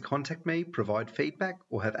would like to contact me, provide feedback,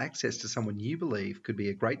 or have access to someone you believe could be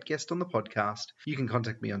a great guest on the podcast, you can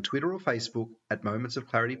contact me on Twitter or Facebook at Moments of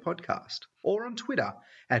Clarity Podcast, or on Twitter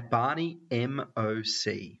at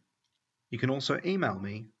BarneyMOC. You can also email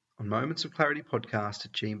me on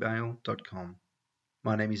momentsofclaritypodcast@gmail.com.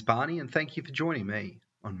 My name is Barney, and thank you for joining me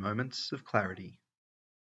on Moments of Clarity.